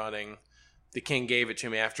wasn't running. The King gave it to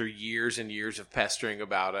me after years and years of pestering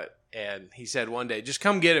about it. And he said one day, "Just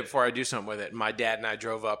come get it before I do something with it." And my dad and I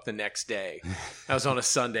drove up the next day. That was on a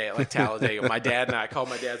Sunday at like Talladega. My dad and I called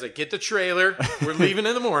my dad. I was like, "Get the trailer. We're leaving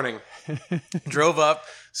in the morning." Drove up,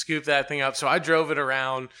 scooped that thing up. So I drove it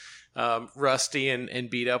around rusty and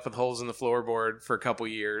beat up with holes in the floorboard for a couple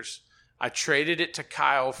years. I traded it to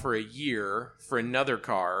Kyle for a year for another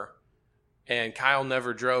car. And Kyle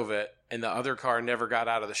never drove it, and the other car never got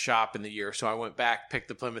out of the shop in the year. So I went back, picked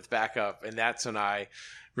the Plymouth back up, and that's when I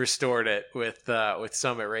restored it with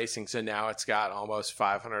Summit Racing. So now it's got almost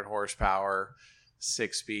 500 horsepower,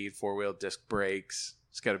 6-speed, 4-wheel disc brakes.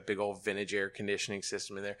 It's got a big old vintage air conditioning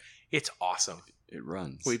system in there. It's awesome. It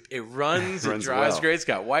runs. It runs. It drives well. great. It's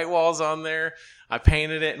got white walls on there. I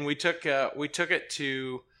painted it, and we took it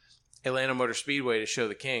to Atlanta Motor Speedway to show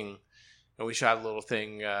the King. And we shot a little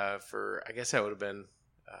thing for, I guess that would have been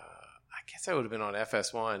on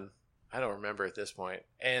FS1. I don't remember at this point.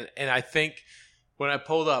 And I think when I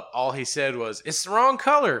pulled up, all he said was, "It's the wrong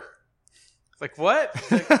color." Like, what?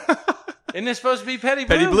 Like, isn't it supposed to be Petty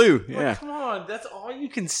Blue? Petty Blue, yeah. Like, come on, that's all you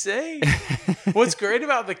can say. What's great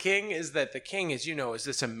about the King is that the King, as you know, is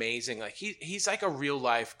this amazing, like he's like a real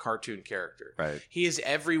life cartoon character. Right. He is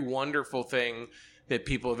every wonderful thing that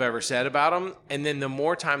people have ever said about him. And then the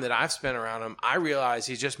more time that I've spent around him, I realize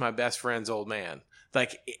he's just my best friend's old man.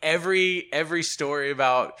 Like every story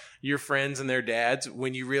about your friends and their dads,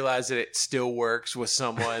 when you realize that it still works with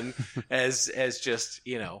someone as just,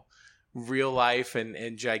 you know, real life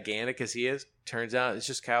and gigantic as he is, turns out it's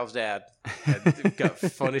just Kyle's dad. Got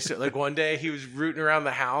funny stuff. Like one day he was rooting around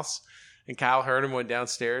the house and Kyle heard him, went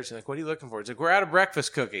downstairs and like, "What are you looking for?" He's like, "We're out of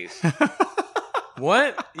breakfast cookies."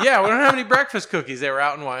 What? Yeah, we don't have any breakfast cookies. They were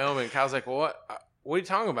out in Wyoming. Kyle's like, "Well, what are you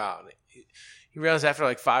talking about?" And he realized after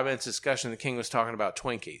like 5 minutes discussion, the King was talking about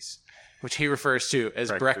Twinkies, which he refers to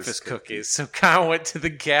as breakfast cookies. So Kyle went to the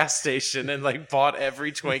gas station and like bought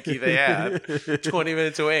every Twinkie they had 20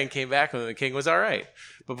 minutes away and came back and the King was all right.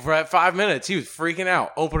 But for that 5 minutes, he was freaking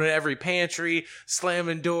out, opening every pantry,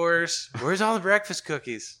 slamming doors. "Where's all the breakfast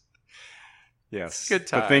cookies?" Yes. Good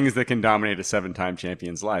time. The things that can dominate a 7-time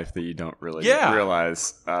champion's life that you don't really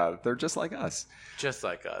realize. They're just like us. Just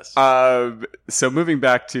like us. So moving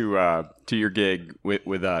back to your gig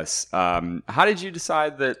with us, how did you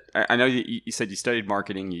decide that? I know you said you studied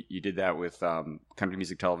marketing. You did that with Country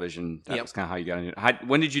Music Television. That was kind of how you got into it.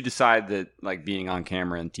 When did you decide that like being on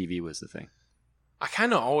camera and TV was the thing? I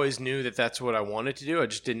kind of always knew that that's what I wanted to do. I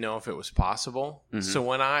just didn't know if it was possible. Mm-hmm. So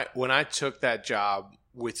when I took that job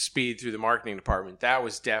with Speed through the marketing department, that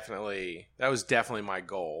was definitely my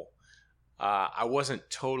goal. I wasn't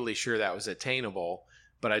totally sure that was attainable,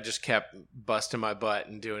 but I just kept busting my butt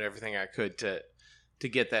and doing everything I could to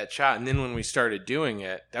get that shot. And then when we started doing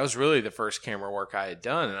it, that was really the first camera work I had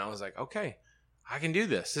done. And I was like, okay, I can do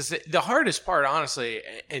this. This is the hardest part, honestly.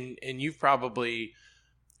 And you've probably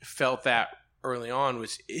felt that early on,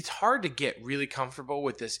 was it's hard to get really comfortable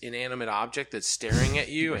with this inanimate object that's staring at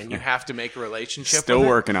you, and you have to make a relationship Still with it.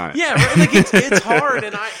 working on it. Yeah, right? Like it's hard.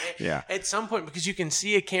 And Yeah. at some point, because you can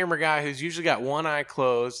see a camera guy who's usually got one eye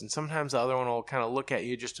closed, and sometimes the other one will kind of look at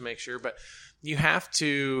you just to make sure. But you have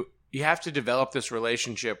to develop this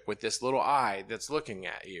relationship with this little eye that's looking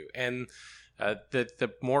at you. And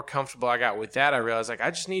the more comfortable I got with that, I realized like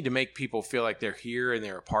I just need to make people feel like they're here and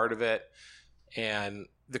they're a part of it. And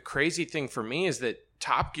the crazy thing for me is that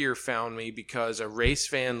Top Gear found me because a race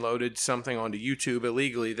fan loaded something onto YouTube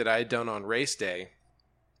illegally that I had done on race day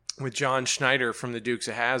with John Schneider from the Dukes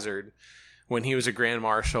of Hazzard when he was a Grand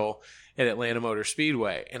Marshal at Atlanta Motor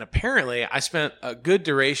Speedway. And apparently I spent a good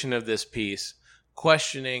duration of this piece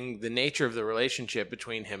questioning the nature of the relationship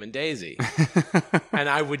between him and Daisy. And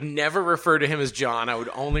I would never refer to him as John. I would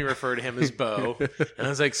only refer to him as Bo. And I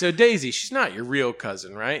was like, so Daisy, she's not your real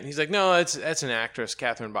cousin, right? And he's like, no, that's an actress,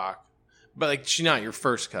 Catherine Bach. But like, she's not your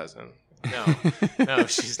first cousin. No,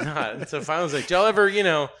 she's not. And so finally I was like, do y'all ever,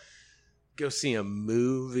 go see a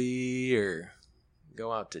movie or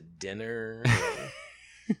go out to dinner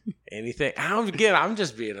or anything? I'm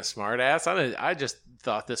just being a smart ass. I just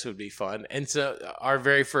thought this would be fun. And so our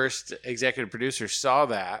very first executive producer saw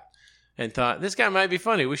that and thought, this guy might be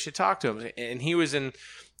funny. We should talk to him. And he was in,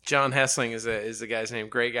 John Hessling is the guy's name,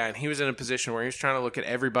 great guy. And he was in a position where he was trying to look at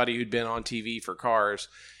everybody who'd been on TV for cars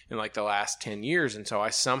in like the last 10 years. And so I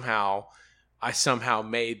somehow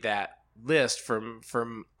made that list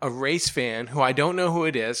from a race fan who I don't know who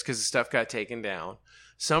it is because the stuff got taken down.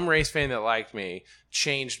 Some race fan that liked me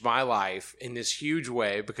changed my life in this huge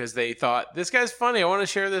way because they thought, this guy's funny. I want to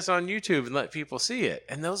share this on YouTube and let people see it.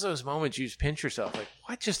 And those moments you just pinch yourself like,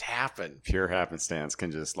 what just happened? Pure happenstance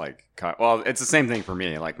can just well, it's the same thing for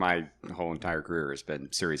me. Like my whole entire career has been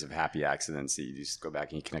a series of happy accidents. You just go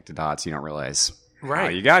back and you connect the dots. You don't realize how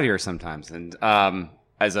you got here sometimes. And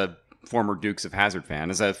as a former Dukes of Hazzard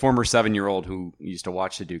fan, as a former 7-year-old who used to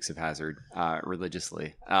watch the Dukes of Hazzard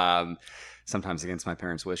religiously, sometimes against my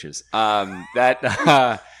parents' wishes. That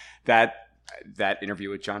interview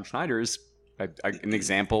with John Schneider is an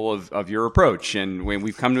example of your approach, and when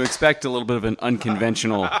we've come to expect a little bit of an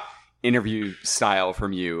unconventional interview style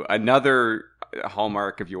from you. Another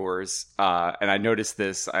hallmark of yours, and I noticed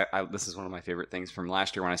this. This is one of my favorite things from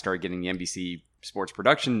last year when I started getting the NBC Sports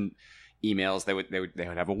Production emails. They would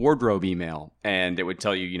have a wardrobe email, and it would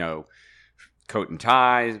tell you, coat and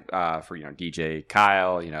tie for DJ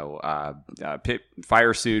Kyle, pit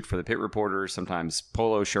fire suit for the pit reporters, sometimes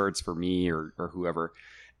polo shirts for me or whoever.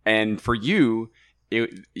 And for you,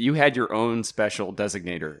 you had your own special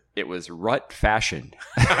designator. It was Rut Fashion.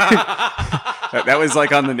 That was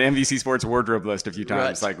like on the NBC Sports wardrobe list a few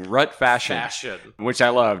times, like Rut Fashion, which I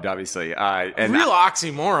loved, obviously. And real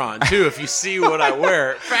oxymoron too. If you see what I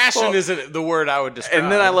wear, fashion isn't the word I would describe.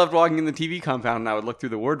 And then I loved walking in the TV compound, and I would look through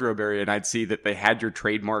the wardrobe area, and I'd see that they had your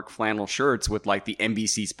trademark flannel shirts with like the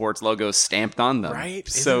NBC Sports logo stamped on them. Right?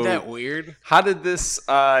 So isn't that weird? How did this?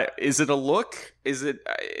 Is it a look? Is it?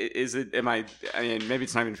 I mean, maybe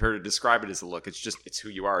it's not even fair to describe it as a look. It's who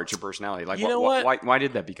you are. It's your personality. Like, what? Why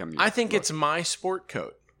did that become your I think look? It's my sport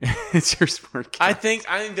coat. It's your sport coat. I think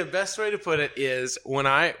the best way to put it is when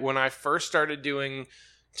I first started doing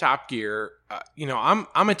Top Gear, I'm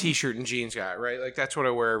a t-shirt and jeans guy, right? Like that's what I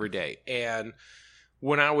wear every day. And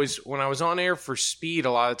when I was on air for Speed,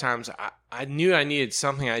 a lot of times I knew I needed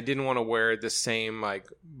something. I didn't want to wear the same like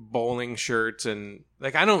bowling shirts, and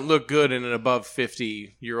like I don't look good in an above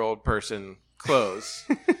 50-year-old person clothes.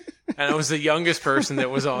 And I was the youngest person that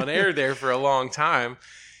was on air there for a long time.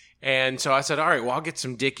 And so I said, all right, well, I'll get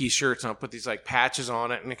some Dickies shirts and I'll put these like patches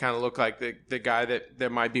on it, and it kind of look like the guy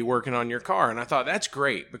that might be working on your car. And I thought that's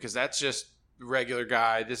great because that's just a regular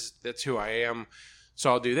guy. That's who I am. So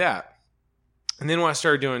I'll do that. And then when I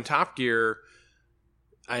started doing Top Gear,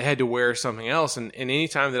 I had to wear something else. And any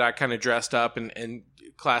time that I kind of dressed up and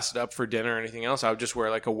classed it up for dinner or anything else, I would just wear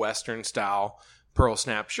like a Western style pearl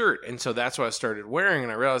snap shirt. And so that's what I started wearing.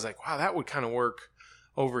 And I realized like, wow, that would kind of work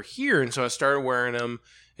over here. And so I started wearing them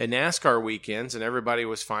at NASCAR weekends, and everybody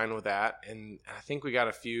was fine with that. And I think we got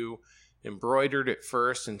a few embroidered at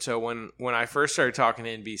first. And so when I first started talking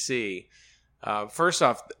to NBC, first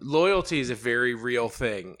off, loyalty is a very real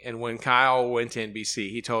thing. And when Kyle went to NBC,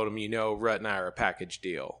 he told him, Rut and I are a package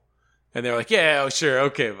deal. And they're like, yeah, sure.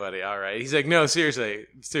 Okay, buddy. All right. He's like, no, seriously,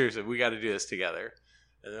 we got to do this together.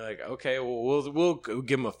 And they're like, okay, well, we'll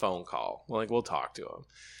give him a phone call. We'll talk to him.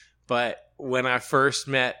 But when I first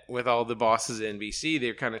met with all the bosses at NBC,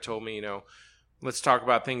 they kind of told me, let's talk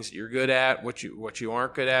about things that you're good at, what you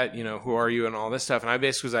aren't good at, who are you and all this stuff. And I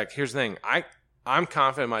basically was like, here's the thing. I'm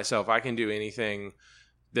confident in myself. I can do anything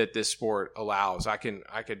that this sport allows. I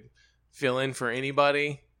could fill in for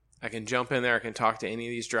anybody. I can jump in there. I can talk to any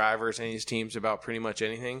of these drivers, any of these teams about pretty much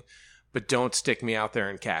anything. But don't stick me out there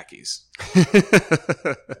in khakis.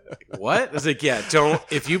 What? I was like, yeah, don't.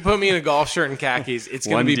 If you put me in a golf shirt and khakis, it's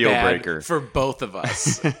going to be bad breaker for both of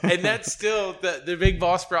us. And that's still, the big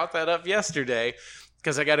boss brought that up yesterday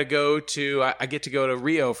because I get to go to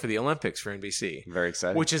Rio for the Olympics for NBC. Very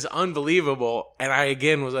exciting. Which is unbelievable. And I,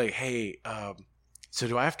 again, was like, hey, so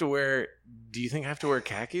do you think I have to wear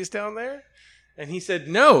khakis down there? And he said,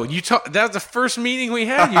 no, that was the first meeting we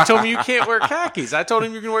had. You told me you can't wear khakis. I told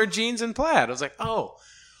him you can wear jeans and plaid. I was like, oh,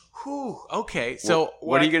 okay. So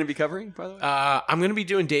what are you going to be covering, by the way? I'm going to be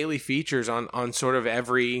doing daily features on sort of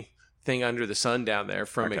everything under the sun down there,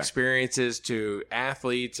 from experiences to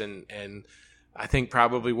athletes and I think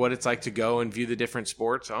probably what it's like to go and view the different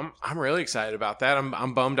sports. So I'm really excited about that.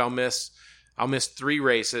 I'm bummed I'll miss 3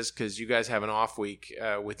 races because you guys have an off week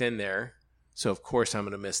within there. So, of course, I'm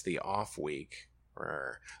going to miss the off week.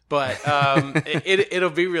 But it'll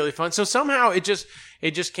be really fun. So somehow it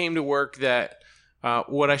just came to work that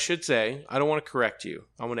what I should say, I don't want to correct you.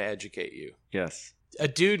 I want to educate you. Yes. A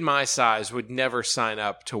dude my size would never sign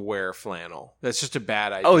up to wear flannel. That's just a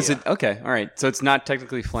bad idea. Oh, is it? Okay. All right. So it's not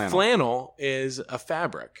technically flannel. Flannel is a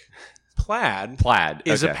fabric. Plaid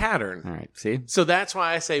is a pattern. All right. See? So that's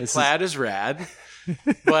why I say plaid is rad.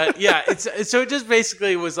 But yeah, so it just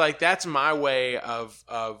basically was like, that's my way of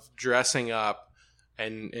dressing up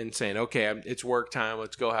and saying, okay, it's work time.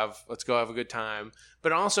 Let's go have a good time.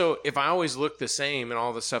 But also, if I always look the same in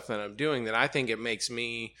all the stuff that I'm doing, then I think it makes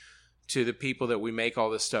me, to the people that we make all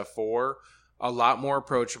this stuff for, a lot more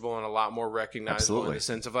approachable and a lot more recognizable. Absolutely. In the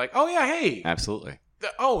sense of like, oh yeah, hey, absolutely.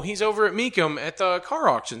 He's over at Mecum at the car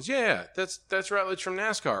auctions. Yeah, that's Rutledge from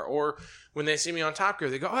NASCAR. Or when they see me on Top Gear,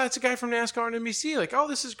 they go, oh, that's a guy from NASCAR and NBC. Like, oh,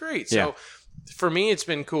 this is great. So for me, it's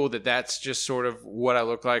been cool that's just sort of what I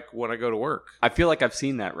look like when I go to work. I feel like I've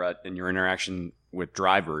seen that, Rut, in your interaction with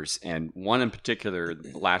drivers, and one in particular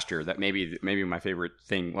last year that maybe my favorite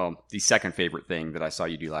thing, well, the second favorite thing that I saw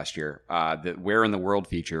you do last year, the Where in the World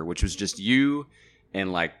feature, which was just you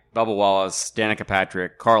and like Bubba Wallace, Danica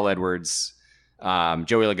Patrick, Carl Edwards,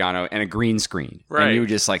 Joey Logano, and a green screen. Right. And you would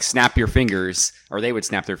just like snap your fingers, or they would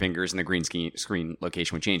snap their fingers, and the green screen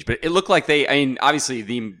location would change. But it looked like obviously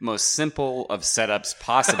the most simple of setups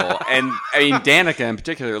possible. And Danica in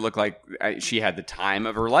particular looked like she had the time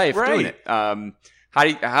of her life doing it. How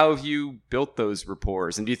have you built those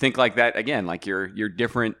rapports? And do you think like that, again, like your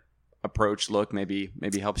different approach look maybe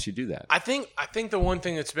helps you do that? I think the one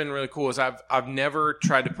thing that's been really cool is I've never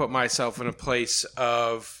tried to put myself in a place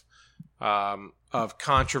of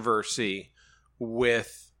controversy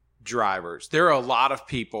with drivers. There are a lot of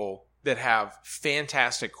people that have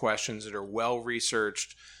fantastic questions that are well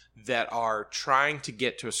researched, that are trying to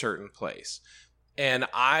get to a certain place. And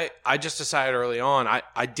I just decided early on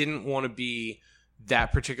I didn't want to be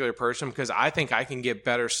that particular person, because I think I can get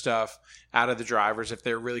better stuff out of the drivers if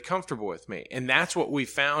they're really comfortable with me. And that's what we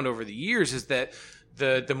found over the years, is that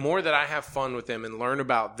the more that I have fun with them and learn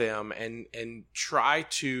about them and try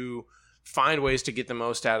to find ways to get the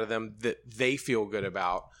most out of them that they feel good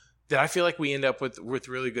about, that I feel like we end up with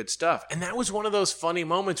really good stuff. And that was one of those funny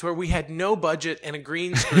moments where we had no budget and a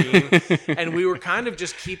green screen and we were kind of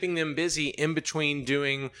just keeping them busy in between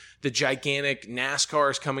doing the gigantic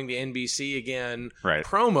NASCAR's coming to NBC again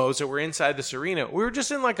promos that were inside this arena. We were just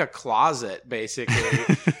in like a closet basically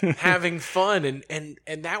having fun, and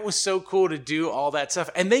that was so cool to do all that stuff.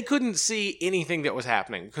 And they couldn't see anything that was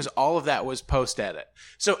happening because all of that was post-edit.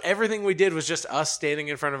 So everything we did was just us standing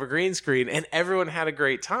in front of a green screen, and everyone had a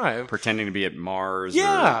great time. Pretending to be at Mars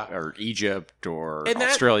or Egypt or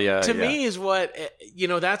Australia. That, to me, is what,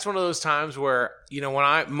 that's one of those times where,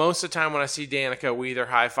 most of the time when I see Danica, we either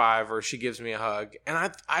high five or she gives me a hug.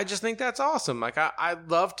 And I just think that's awesome. Like, I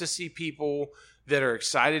love to see people that are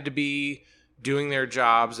excited to be doing their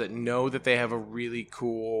jobs, that know that they have a really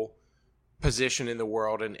cool position in the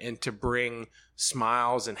world, and to bring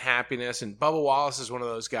smiles and happiness. And Bubba Wallace is one of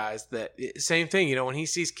those guys that, same thing, when he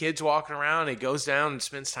sees kids walking around, he goes down and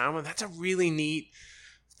spends time with them. That's a really neat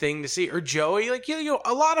thing to see. Or Joey,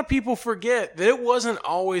 a lot of people forget that it wasn't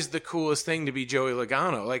always the coolest thing to be Joey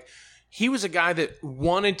Logano. Like, he was a guy that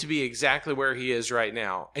wanted to be exactly where he is right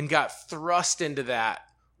now and got thrust into that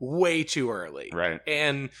way too early. Right.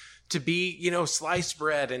 And to be, sliced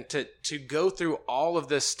bread and to go through all of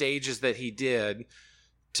the stages that he did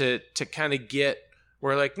to kind of get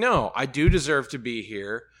where like, no, I do deserve to be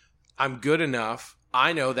here. I'm good enough.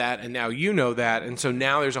 I know that. And now you know that. And so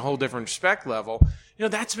now there's a whole different respect level.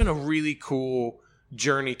 That's been a really cool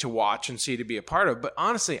journey to watch and see, to be a part of. But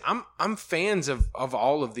honestly, I'm fans of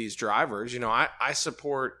all of these drivers. I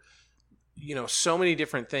support, so many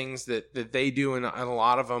different things that they do, and a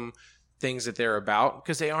lot of them things that they're about,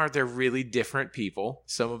 because they're really different people.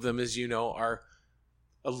 Some of them, as you know, are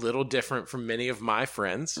a little different from many of my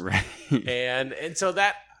friends. Right. And so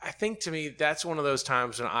that, I think, to me, that's one of those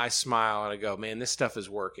times when I smile and I go, man, this stuff is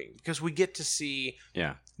working, because we get to see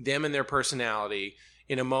them and their personality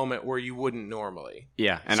in a moment where you wouldn't normally.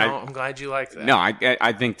 Yeah. And so I'm glad you like that. No,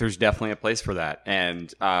 I think there's definitely a place for that.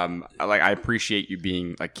 And I appreciate you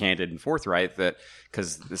being like candid and forthright, that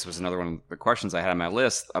because this was another one of the questions I had on my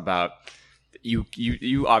list about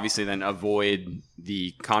you obviously then avoid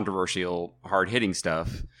the controversial, hard hitting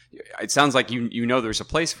stuff. It sounds like you know there's a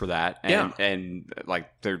place for that, and like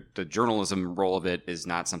the journalism role of it is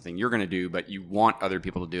not something you're going to do, but you want other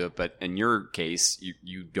people to do it. But in your case,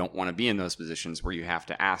 you don't want to be in those positions where you have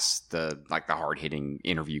to ask the hard hitting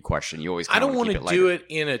interview question. You always I don't want to do it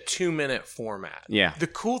in a 2-minute format. Yeah. The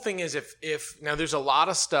cool thing is if now there's a lot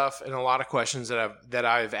of stuff and a lot of questions that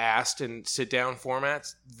I've asked in sit down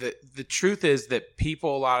formats. The truth is that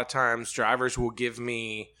people, a lot of times, drivers will give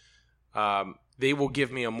me. They will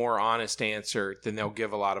give me a more honest answer than they'll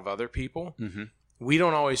give a lot of other people. Mm-hmm. We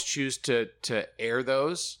don't always choose to air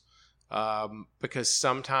those because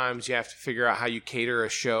sometimes you have to figure out how you cater a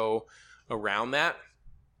show around that.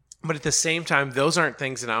 But at the same time, those aren't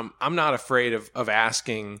things that I'm not afraid of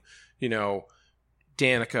asking,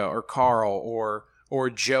 Danica or Carl or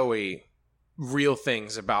Joey real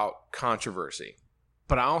things about controversy.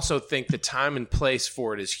 But I also think the time and place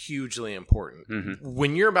for it is hugely important. Mm-hmm.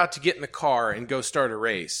 When you're about to get in the car and go start a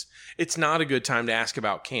race, it's not a good time to ask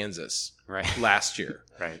about Kansas last year.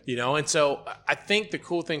 Right. And so I think the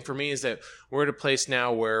cool thing for me is that we're at a place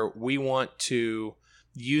now where we want to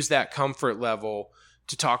use that comfort level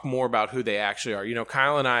to talk more about who they actually are.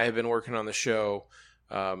 Kyle and I have been working on the show,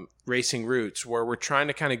 Racing Roots, where we're trying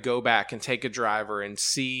to kind of go back and take a driver and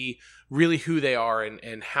see really who they are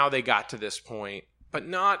and how they got to this point. But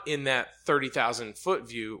not in that 30,000 foot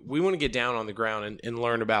view. We want to get down on the ground and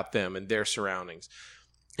learn about them and their surroundings.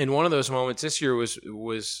 And one of those moments this year was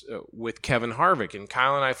with Kevin Harvick. And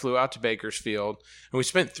Kyle and I flew out to Bakersfield, and we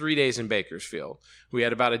spent 3 days in Bakersfield. We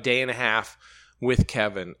had about a day and a half with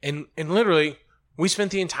Kevin. And literally, we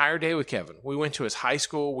spent the entire day with Kevin. We went to his high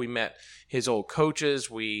school. We met his old coaches.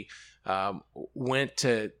 We went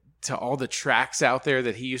to all the tracks out there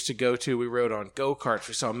that he used to go to. We rode on go-karts.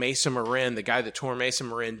 We saw Mason Marin, the guy that tore Mason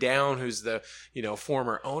Marin down, who's the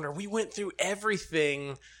former owner. We went through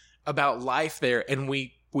everything about life there, and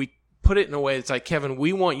we put it in a way that's like, Kevin,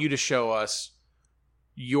 we want you to show us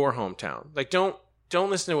your hometown. Like, don't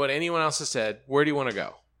listen to what anyone else has said. Where do you want to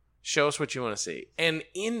go? Show us what you want to see. And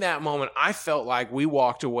in that moment, I felt like we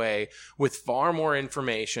walked away with far more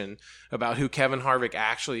information about who Kevin Harvick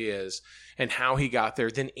actually is and how he got there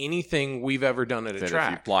than anything we've ever done at a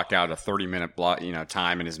track. If you block out a 30-minute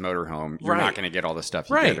time in his motorhome, you're not going to get all the stuff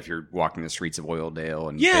you get if you're walking the streets of Oildale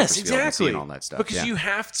and and seeing all that stuff. Because you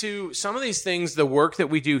have to. Some of these things, the work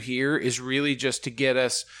that we do here is really just to get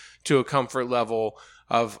us to a comfort level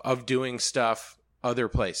of doing stuff other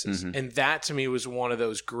places. Mm-hmm. And that to me was one of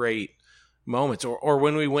those great moments. Or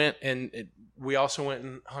when we went we also went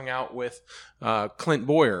and hung out with Clint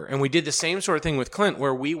Boyer. And we did the same sort of thing with Clint,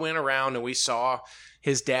 where we went around and we saw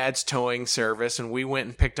his dad's towing service, and we went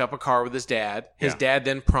and picked up a car with his dad. His dad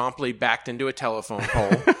then promptly backed into a telephone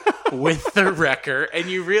pole with the wrecker. And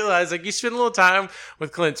you realize, like, you spend a little time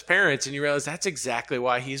with Clint's parents and you realize that's exactly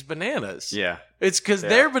why he's bananas. Yeah. It's because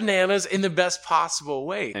they're bananas in the best possible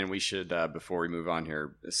way. And we should, before we move on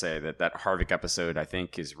here, say that Harvick episode, I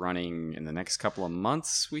think, is running in the next couple of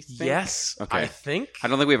months, we think? Yes, okay. I think. I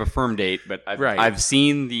don't think we have a firm date, but I've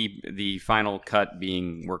seen the final cut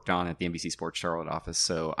being worked on at the NBC Sports Charlotte office,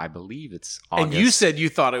 so I believe it's August. And you said you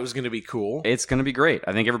thought it was going to be cool. It's going to be great.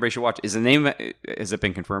 I think everybody should watch. Has it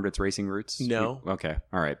been confirmed it's Racing Roots? No. Okay.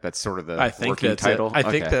 All right. That's sort of the working title. I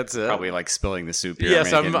think that's it. Probably like spilling the soup here.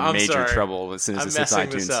 Yes, I'm major sorry. trouble as soon as it hits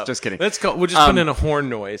iTunes. Just kidding. We'll just put in a horn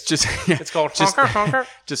noise. It's called honker, honker.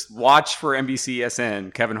 Just watch for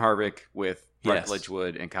NBCSN, Kevin Harvick with Rutledge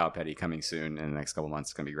Wood and Kyle Petty coming soon in the next couple of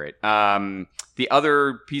months. It's going to be great. The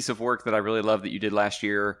other piece of work that I really loved that you did last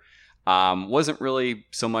year wasn't really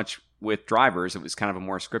so much with drivers. It was kind of a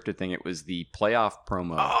more scripted thing. It was the playoff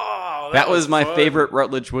promo. Oh, that was my fun. favorite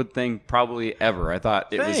Rutledge Wood thing probably ever. I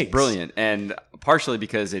thought it was brilliant, and partially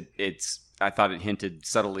because I thought it hinted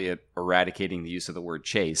subtly at eradicating the use of the word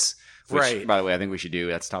chase. Which, right. by the way, I think we should do.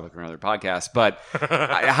 That's a topic for another podcast. But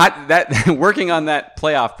working on that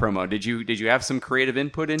playoff promo, did you have some creative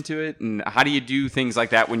input into it? And how do you do things like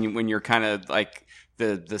that when you're kind of like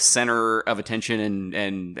the center of attention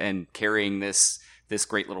and carrying this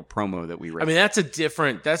great little promo that we read? I mean,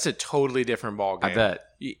 that's a totally different ballgame. I bet.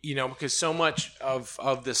 Because so much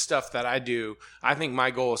of the stuff that I do, I think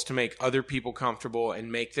my goal is to make other people comfortable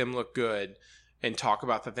and make them look good and talk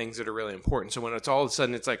about the things that are really important. So when it's all of a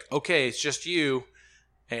sudden, it's like, okay, it's just you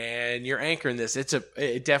and you're anchoring this.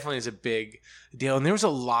 It definitely is a big deal. And there was a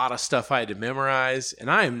lot of stuff I had to memorize, and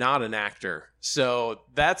I am not an actor. So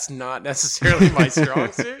that's not necessarily my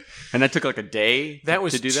strong suit. And that took like a day that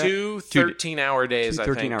was to do two 13-hour days, I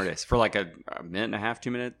think. 13-hour days for like a minute and a half,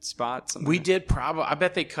 2-minute spot. We did probably, I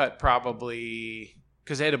bet they cut probably,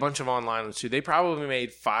 because they had a bunch of online ones too. They probably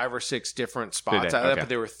made 5 or 6 different spots out of that, but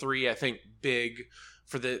there were 3, I think, big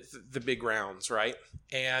for the big rounds, right?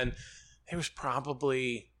 And there was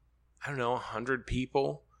probably, I don't know, 100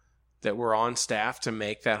 people that were on staff to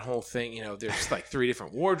make that whole thing. There's like 3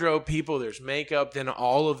 different wardrobe people, there's makeup, then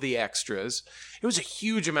all of the extras. It was a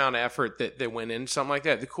huge amount of effort that went into something like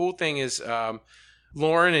that. The cool thing is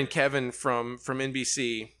Lauren and Kevin from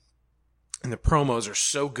NBC and the promos are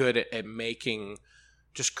so good at making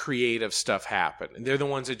just creative stuff happen. And they're the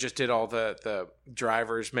ones that just did all the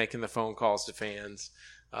drivers making the phone calls to fans.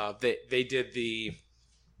 They did the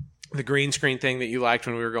green screen thing that you liked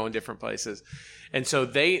when we were going different places. And so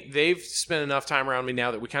they've spent enough time around me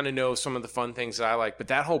now that we kind of know some of the fun things that I like. But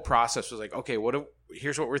that whole process was like, okay,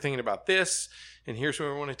 here's what we're thinking about this, and here's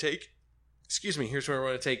where we want to take. Here's where we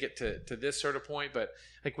want to take it to this sort of point. But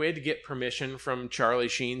like we had to get permission from Charlie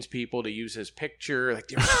Sheen's people to use his picture. Like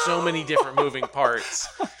there's so many different moving parts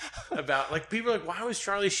about like people are like, why was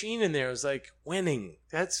Charlie Sheen in there? I was like, winning.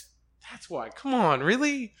 That's why. Come on,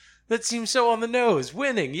 really? That seems so on the nose.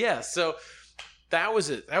 Winning, yes. So that was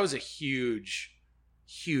a huge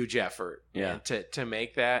effort to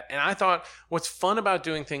make that. And I thought what's fun about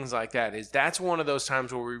doing things like that is that's one of those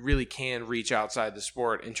times where we really can reach outside the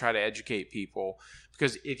sport and try to educate people.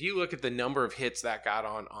 Because if you look at the number of hits that got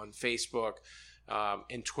on Facebook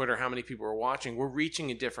and Twitter, how many people are watching, we're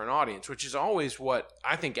reaching a different audience, which is always what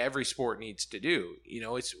I think every sport needs to do.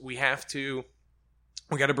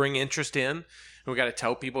 We got to bring interest in. And we got to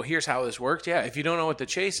tell people, here's how this works. Yeah, if you don't know what the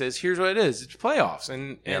chase is, here's what it is. It's playoffs,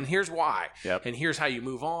 and here's why. Yep. And here's how you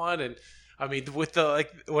move on. And I mean, with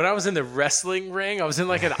when I was in the wrestling ring, I was in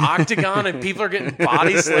like an octagon, and people are getting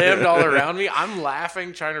body slammed all around me. I'm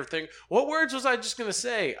laughing, trying to think, what words was I just gonna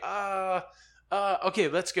say? Okay,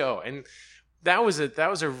 let's go. And that was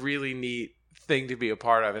a really neat thing to be a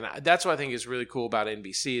part of, and that's what I think is really cool about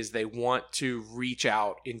NBC is they want to reach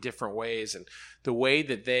out in different ways, and the way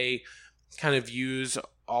that they kind of use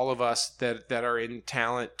all of us that are in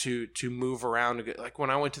talent to move around. Like when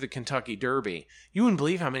I went to the Kentucky Derby, you wouldn't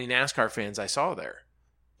believe how many NASCAR fans I saw there.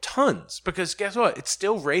 Tons. Because guess what? It's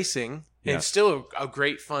still racing. And it's still a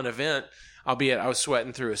great fun event, albeit I was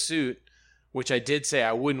sweating through a suit, which I did say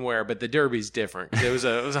I wouldn't wear, but the Derby's different. It was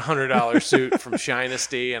a $100 suit from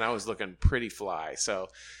Shinesty, and I was looking pretty fly. So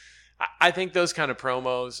I think those kind of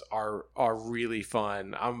promos are really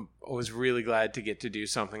fun. I was really glad to get to do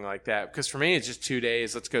something like that because for me it's just 2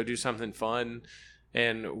 days. Let's go do something fun,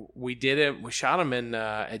 and we did it. We shot them in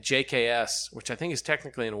at JKS, which I think is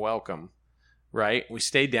technically in Welcome, right? We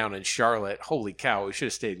stayed down in Charlotte. Holy cow, we should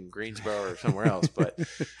have stayed in Greensboro or somewhere else. But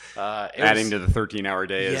adding to the 13-hour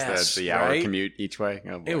day is the hour commute each way.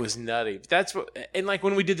 Oh, it was nutty. That's what, and like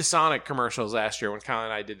when we did the Sonic commercials last year, when Kyle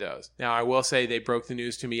and I did those. Now I will say they broke the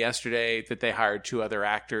news to me yesterday that they hired 2 other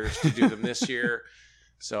actors to do them this year.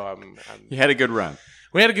 So you had a good run.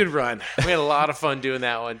 We had a good run. We had a lot of fun doing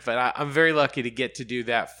that one, but I'm very lucky to get to do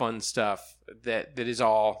that fun stuff. That is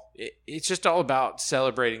all. It's just all about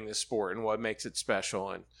celebrating the sport and what makes it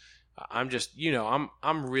special. And I'm just, I'm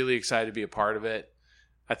really excited to be a part of it.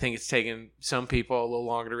 I think it's taken some people a little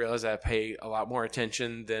longer to realize that I pay a lot more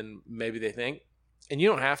attention than maybe they think. And you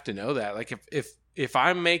don't have to know that. Like if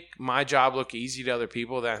I make my job look easy to other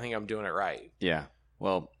people, then I think I'm doing it right. Yeah.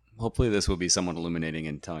 Well, hopefully this will be somewhat illuminating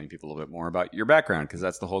and telling people a little bit more about your background, because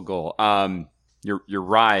that's the whole goal. Your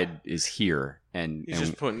ride is here, and he's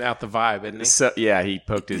just putting out the vibe, isn't he? So yeah, he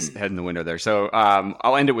poked his head in the window there. So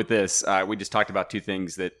I'll end it with this. We just talked about 2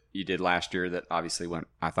 things that you did last year that obviously went,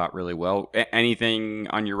 I thought, really well. Anything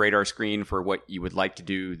on your radar screen for what you would like to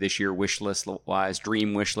do this year, wish list wise,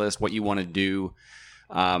 dream wish list, what you want to do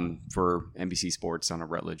for NBC Sports on a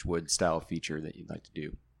Rutledge Wood style feature that you'd like to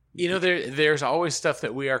do? There's always stuff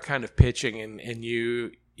that we are kind of pitching, and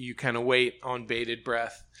you kind of wait on bated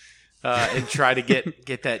breath and try to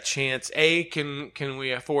get that chance. Can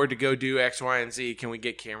we afford to go do X, Y, and Z? Can we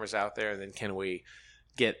get cameras out there? And then can we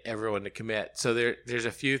get everyone to commit? So there's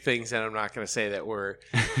a few things that I'm not going to say that we're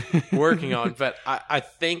working on, but I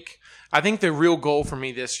think the real goal for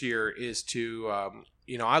me this year is to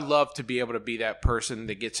I love to be able to be that person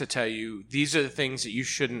that gets to tell you these are the things that you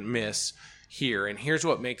shouldn't miss here, and here's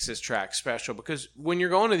what makes this track special. Because when you're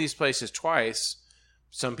going to these places twice,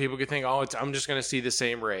 some people could think, I'm just going to see the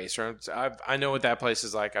same race, or I know what that place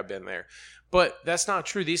is like, I've been there. But that's not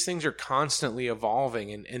true. These things are constantly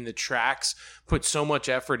evolving, and the tracks put so much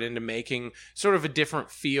effort into making sort of a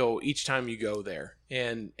different feel each time you go there.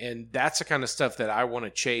 And that's the kind of stuff that I want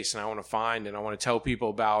to chase and I want to find, and I want to tell people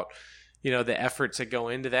about, the efforts that go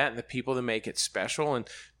into that and the people that make it special. And,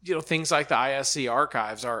 things like the ISC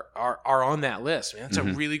archives are on that list. Man, it's a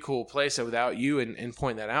really cool place that without you and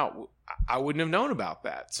pointing that out, I wouldn't have known about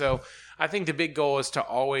that. So I think the big goal is to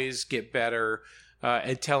always get better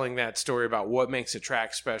at telling that story about what makes a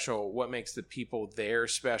track special, what makes the people there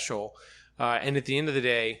special. And at the end of the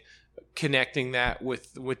day, connecting that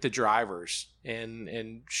with the drivers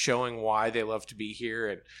and showing why they love to be here.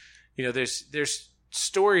 And, there's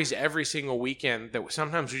stories every single weekend that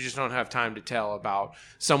sometimes we just don't have time to tell about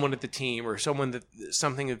someone at the team or something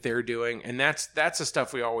that they're doing. And that's the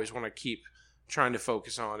stuff we always want to keep trying to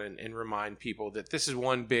focus on and remind people that this is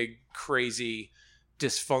one big, crazy,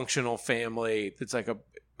 dysfunctional family. That's like a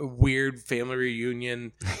weird family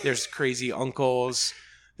reunion. There's crazy uncles.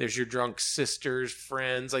 There's your drunk sisters,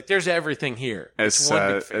 friends. Like, there's everything here. As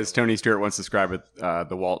Tony Stewart once described it,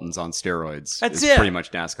 the Waltons on steroids. That's it. Pretty much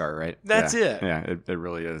NASCAR, right? That's it. Yeah, it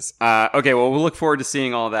really is. Okay, well, we'll look forward to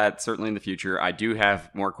seeing all that, certainly in the future. I do have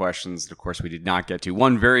more questions that, of course, we did not get to.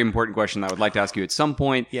 One very important question that I would like to ask you at some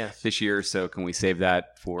point this year, so can we save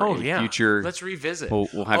that for future? Let's revisit. We'll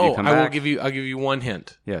have you come back. I'll give you one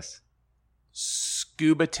hint. Yes.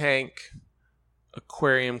 Scuba tank,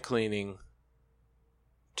 aquarium cleaning,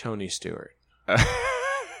 Tony Stewart.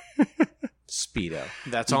 Speedo.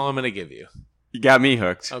 That's all I'm going to give you. You got me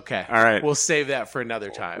hooked. Okay. All right. We'll save that for another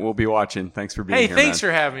time. We'll be watching. Thanks for being here. Hey, thanks for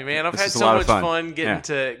having me, man. I've had so much fun getting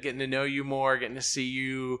to know you more, getting to see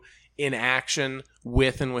you in action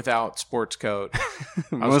with and without sports coat.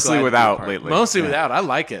 Mostly without lately. Mostly without. I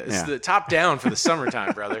like it. It's the top down for the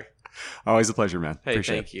summertime, brother. Always a pleasure, man. Hey,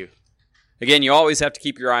 Appreciate thank you. Again, you always have to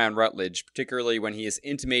keep your eye on Rutledge, particularly when he is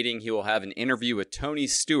intimating he will have an interview with Tony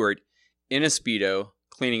Stewart in a Speedo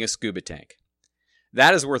cleaning a scuba tank.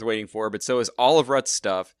 That is worth waiting for, but so is all of Rut's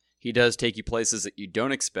stuff. He does take you places that you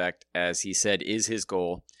don't expect, as he said is his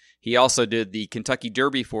goal. He also did the Kentucky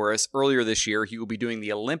Derby for us earlier this year. He will be doing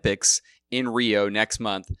the Olympics in Rio next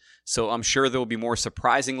month, so I'm sure there will be more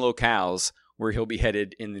surprising locales where he'll be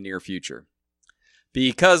headed in the near future.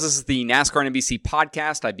 Because this is the NASCAR and NBC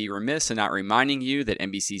podcast, I'd be remiss in not reminding you that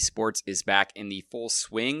NBC Sports is back in the full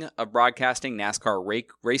swing of broadcasting NASCAR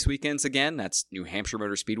race weekends again. That's New Hampshire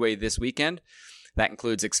Motor Speedway this weekend. That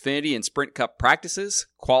includes Xfinity and Sprint Cup practices,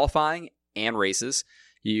 qualifying, and races.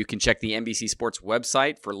 You can check the NBC Sports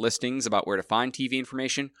website for listings about where to find TV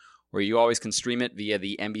information, or you always can stream it via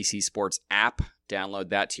the NBC Sports app. Download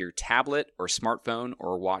that to your tablet or smartphone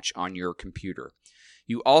or watch on your computer.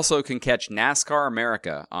 You also can catch NASCAR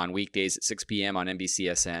America on weekdays at 6 p.m. on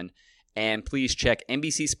NBCSN. And please check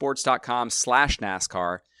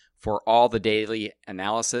NBCSports.com/NASCAR for all the daily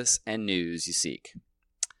analysis and news you seek.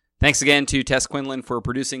 Thanks again to Tess Quinlan for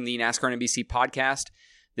producing the NASCAR and NBC podcast.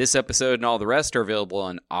 This episode and all the rest are available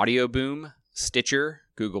on Audio Boom, Stitcher,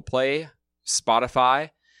 Google Play, Spotify,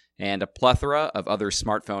 and a plethora of other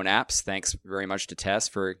smartphone apps. Thanks very much to Tess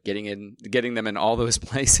for getting them in all those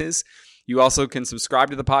places. You also can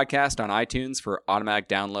subscribe to the podcast on iTunes for automatic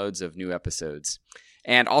downloads of new episodes.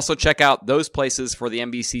 And also check out those places for the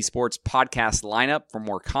NBC Sports podcast lineup for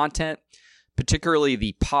more content, particularly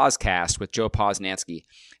the Pausecast with Joe Posnanski.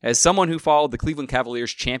 As someone who followed the Cleveland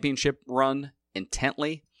Cavaliers championship run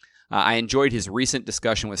intently, I enjoyed his recent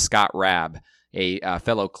discussion with Scott Rabb, a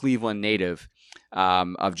fellow Cleveland native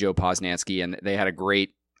of Joe Posnanski, and they had a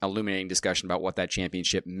great illuminating discussion about what that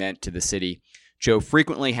championship meant to the city. Joe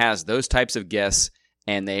frequently has those types of guests,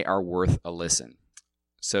 and they are worth a listen.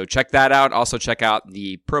 So check that out. Also check out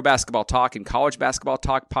the Pro Basketball Talk and College Basketball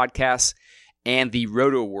Talk podcasts and the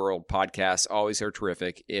Roto World podcast. Always are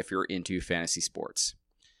terrific if you're into fantasy sports.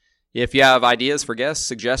 If you have ideas for guests,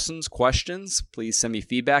 suggestions, questions, please send me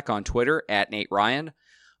feedback on Twitter at Nate Ryan.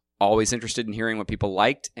 Always interested in hearing what people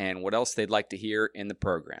liked and what else they'd like to hear in the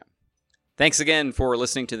program. Thanks again for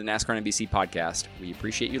listening to the NASCAR and NBC podcast. We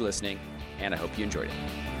appreciate you listening, and I hope you enjoyed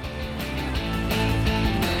it.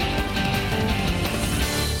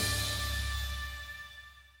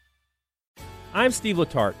 I'm Steve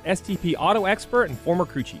Letarte, STP auto expert and former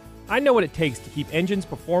crew chief. I know what it takes to keep engines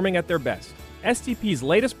performing at their best. STP's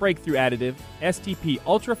latest breakthrough additive, STP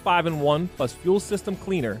Ultra 5-in-1 plus Fuel System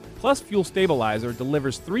Cleaner plus Fuel Stabilizer,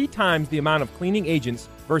 delivers 3 times the amount of cleaning agents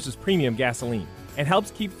versus premium gasoline and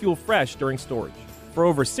helps keep fuel fresh during storage. For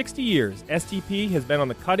over 60 years, STP has been on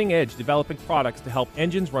the cutting edge developing products to help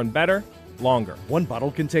engines run better, longer. One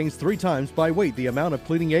bottle contains 3 times by weight the amount of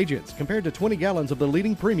cleaning agents compared to 20 gallons of the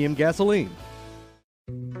leading premium gasoline.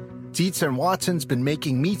 Dietz & Watson's been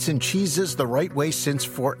making meats and cheeses the right way since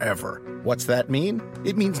forever. What's that mean?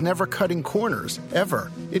 It means never cutting corners, ever.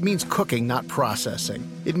 It means cooking, not processing.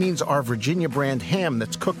 It means our Virginia brand ham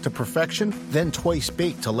that's cooked to perfection, then twice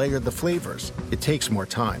baked to layer the flavors. It takes more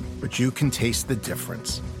time, but you can taste the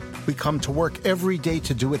difference. We come to work every day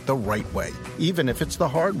to do it the right way, even if it's the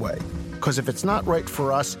hard way. Because if it's not right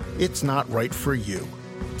for us, it's not right for you.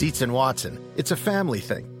 Dietz & Watson, it's a family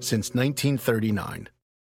thing since 1939.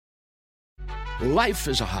 Life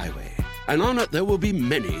is a highway, and on it there will be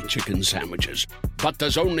many chicken sandwiches. But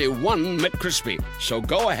there's only one McCrispy. So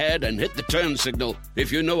go ahead and hit the turn signal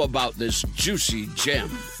if you know about this juicy gem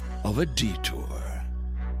of a detour.